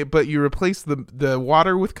but you replace the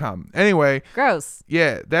water with cum. Anyway. Gross.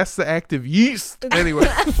 Yeah, that's the active yeast. Anyway.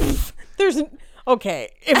 Okay,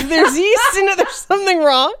 if there's yeast in it, there's something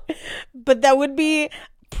wrong. But that would be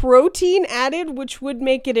protein added, which would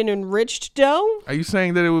make it an enriched dough. Are you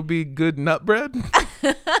saying that it would be good nut bread?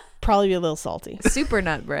 Probably be a little salty. Super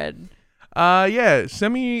nut bread. Yeah,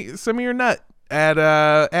 send me your nut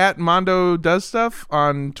at Mondo Does Stuff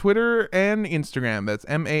on Twitter and Instagram. That's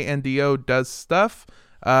MANDO Does Stuff.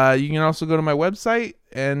 You can also go to my website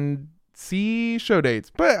and see show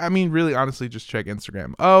dates, but I mean, really, honestly, just check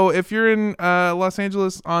Instagram. Oh, if you're in Los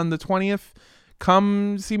Angeles on the 20th,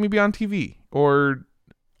 come see me be on TV or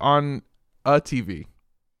on a TV,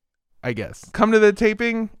 I guess. Come to the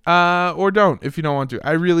taping, or don't if you don't want to.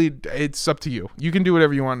 It's up to you. You can do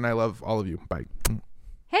whatever you want, and I love all of you. Bye.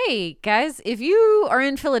 Hey, guys, if you are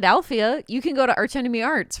in Philadelphia, you can go to Arch Enemy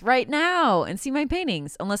Arts right now and see my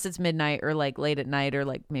paintings, unless it's midnight or like late at night or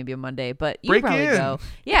like maybe a Monday, but you Break probably in. go.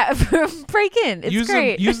 Yeah, break in. It's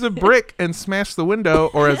great. Use the brick and smash the window,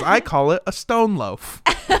 or as I call it, a stone loaf.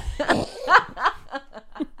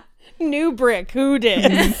 New brick. Who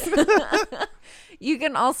did? You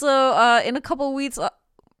can also, in a couple weeks,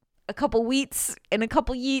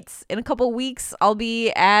 I'll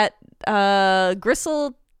be at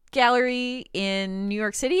Gristle Gallery in New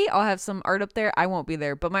York City. I'll have some art up there. I won't be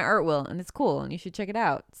there, but my art will, and it's cool, and you should check it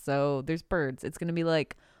out. So there's birds. It's gonna be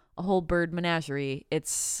like a whole bird menagerie.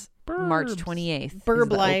 It's March 28th. Burb is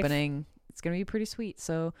the life. opening. It's gonna be pretty sweet.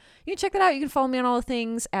 So you can check that out. You can follow me on all the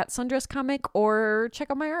things at Sundress Comic, or check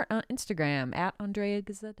out my art on Instagram at Andrea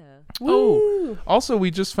Gazzetta. Oh, also, we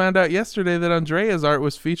just found out yesterday that Andrea's art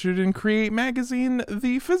was featured in Create Magazine,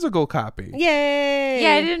 the physical copy. Yay!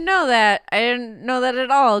 Yeah, I didn't know that. I didn't know that at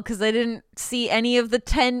all because I didn't see any of the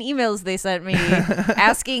 10 emails they sent me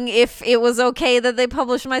asking if it was okay that they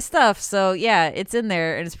published my stuff. So yeah, it's in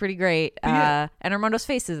there and it's pretty great. Yeah. And Armando's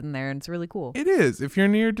face is in there and it's really cool. It is. If you're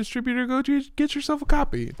near a distributor, go get yourself a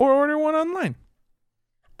copy or order one online.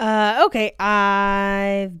 Okay,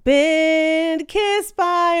 I've been kissed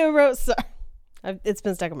by a rose. Sorry. It's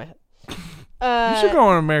been stuck in my head. You should go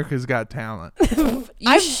on America's Got Talent.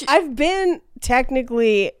 I've been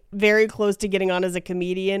technically very close to getting on as a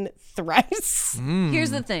comedian thrice.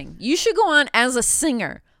 Here's the thing. You should go on as a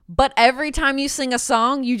singer, but every time you sing a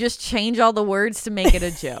song, you just change all the words to make it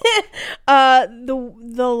a joke. The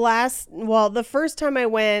first time I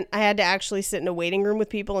went, I had to actually sit in a waiting room with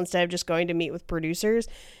people instead of just going to meet with producers.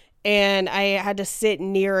 And I had to sit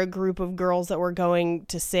near a group of girls that were going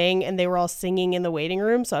to sing, and they were all singing in the waiting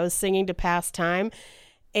room. So I was singing to pass time.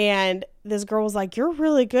 And this girl was like, "You're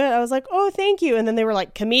really good." I was like, "Oh, thank you." And then they were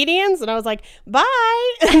like, "Comedians?" And I was like,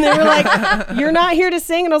 "Bye." And they were like, "You're not here to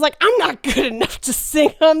sing?" And I was like, "I'm not good enough to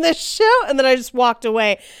sing on this show." And then I just walked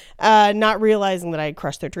away, not realizing that I had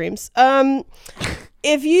crushed their dreams.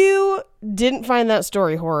 If you didn't find that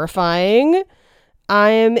story horrifying,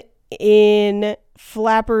 I am in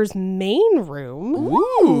Flapper's main room.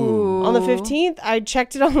 Ooh. On the 15th. I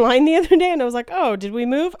checked it online the other day and I was like, "Oh, did we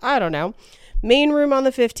move?" I don't know. Main room on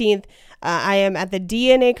the 15th. I am at the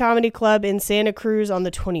DNA Comedy Club in Santa Cruz on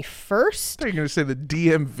the 21st. I thought you were going to say the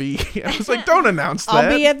DMV. I was like, don't announce that.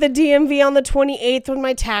 I'll be at the DMV on the 28th when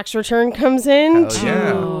my tax return comes in Hell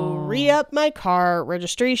yeah. to re-up my car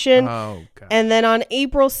registration. Oh, God. And then on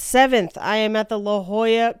April 7th, I am at the La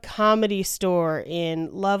Jolla Comedy Store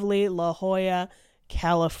in lovely La Jolla,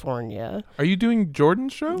 California. Are you doing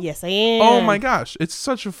Jordan's show? Yes, I am. Oh my gosh, it's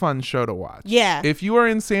such a fun show to watch. Yeah. If you are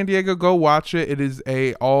in San Diego, go watch it. It is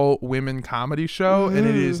a all women comedy show and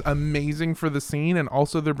it is amazing for the scene, and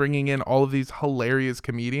also they're bringing in all of these hilarious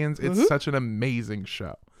comedians. It's such an amazing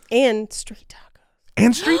show. And street tacos.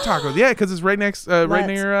 And street tacos. Yeah, cuz it's right next right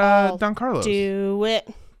near Don Carlos. Do it.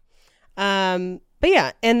 But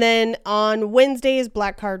yeah, and then on Wednesdays,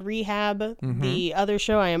 Black Card Rehab, the other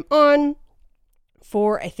show I am on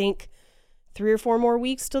for, I think, 3 or 4 more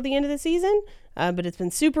weeks till the end of the season. But it's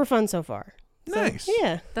been super fun so far. Nice. So,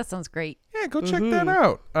 yeah. That sounds great. Yeah, go check that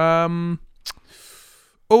out.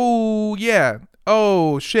 Oh, yeah.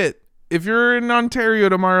 Oh, shit. If you're in Ontario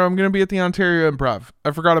tomorrow, I'm going to be at the Ontario Improv.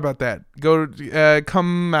 I forgot about that.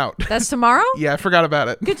 Come out. That's tomorrow? Yeah, I forgot about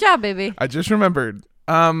it. Good job, baby. I just remembered.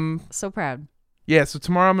 So proud. Yeah, so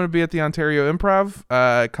tomorrow I'm going to be at the Ontario Improv.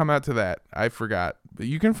 Come out to that. I forgot. But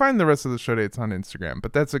you can find the rest of the show dates on Instagram,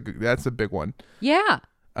 but that's a big one. Yeah.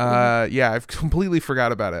 Yeah, I've completely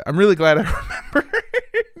forgot about it. I'm really glad I remembered.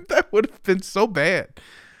 That would have been so bad.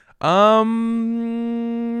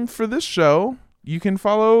 For this show, you can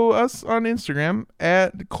follow us on Instagram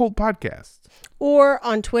at Cult Podcast. Or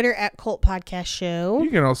on Twitter at Cult Podcast Show. You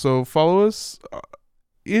can also follow us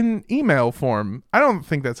in email form. I don't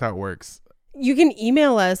think that's how it works. You can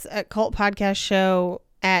email us at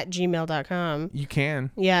cultpodcastshow@gmail.com. You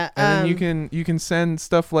can. Yeah. And then you can send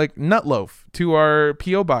stuff like Nutloaf to our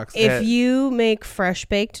P.O. box. If you make fresh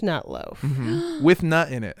baked nutloaf. With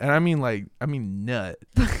nut in it. And I mean nut.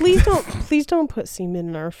 Please don't put semen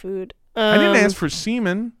in our food. I didn't ask for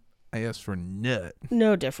semen. I asked for nut.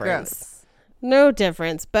 No difference. Gross. No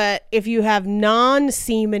difference. But if you have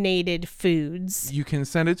non-seminated foods, you can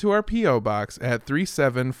send it to our P.O. box at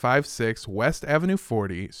 3756 West Avenue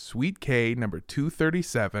 40, Suite K, number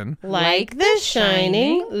 237. like The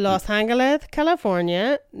Shining, Los Angeles,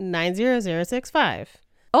 California, 90065.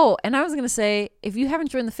 Oh, and I was going to say, if you haven't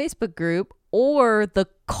joined the Facebook group or the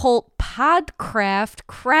Cult Podcraft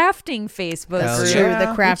crafting Facebook Hell group, yeah.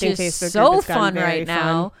 The crafting which is Facebook so group has gotten fun very right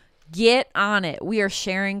now, get on it. We are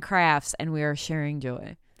sharing crafts and we are sharing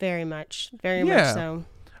joy. Very much Yeah. so.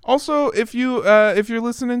 Also, if you're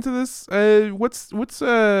listening to this, what's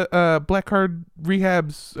Black Card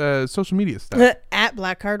Rehab's social media stuff? At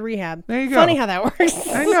Black Card Rehab. There you go. Funny how that works.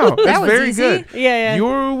 I know. That's was very easy. good. Yeah.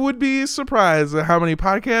 You would be surprised at how many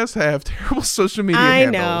podcasts have terrible social media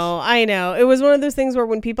handles. I know. It was one of those things where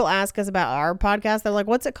when people ask us about our podcast, they're like,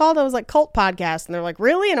 "What's it called?" I was like, "Cult Podcast," and they're like,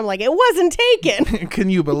 "Really?" And I'm like, "It wasn't taken." Can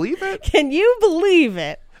you believe it? Can you believe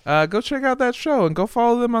it? Go check out that show and go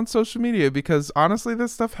follow them on social media, because honestly,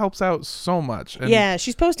 this stuff helps out so much. And Yeah,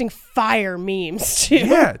 she's posting fire memes too.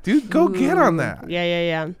 yeah, dude, go get on that.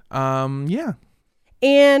 Yeah. Yeah.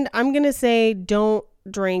 And I'm gonna say, don't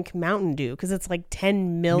drink Mountain Dew because it's like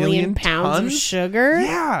 10 million pounds of tons? sugar.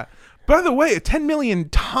 Yeah. By the way, 10 million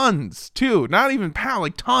tons too. Not even pound,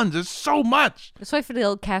 like tons. It's so much. That's why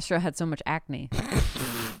Fidel Castro had so much acne.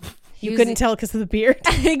 You couldn't tell because of the beard.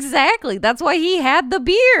 Exactly. That's why he had the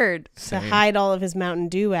beard. To hide all of his Mountain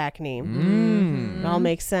Dew acne. It all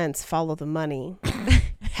makes sense. Follow the money.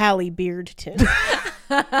 Halle Beardton.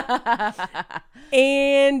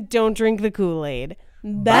 And don't drink the Kool-Aid.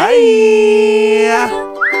 Bye.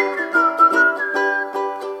 Bye.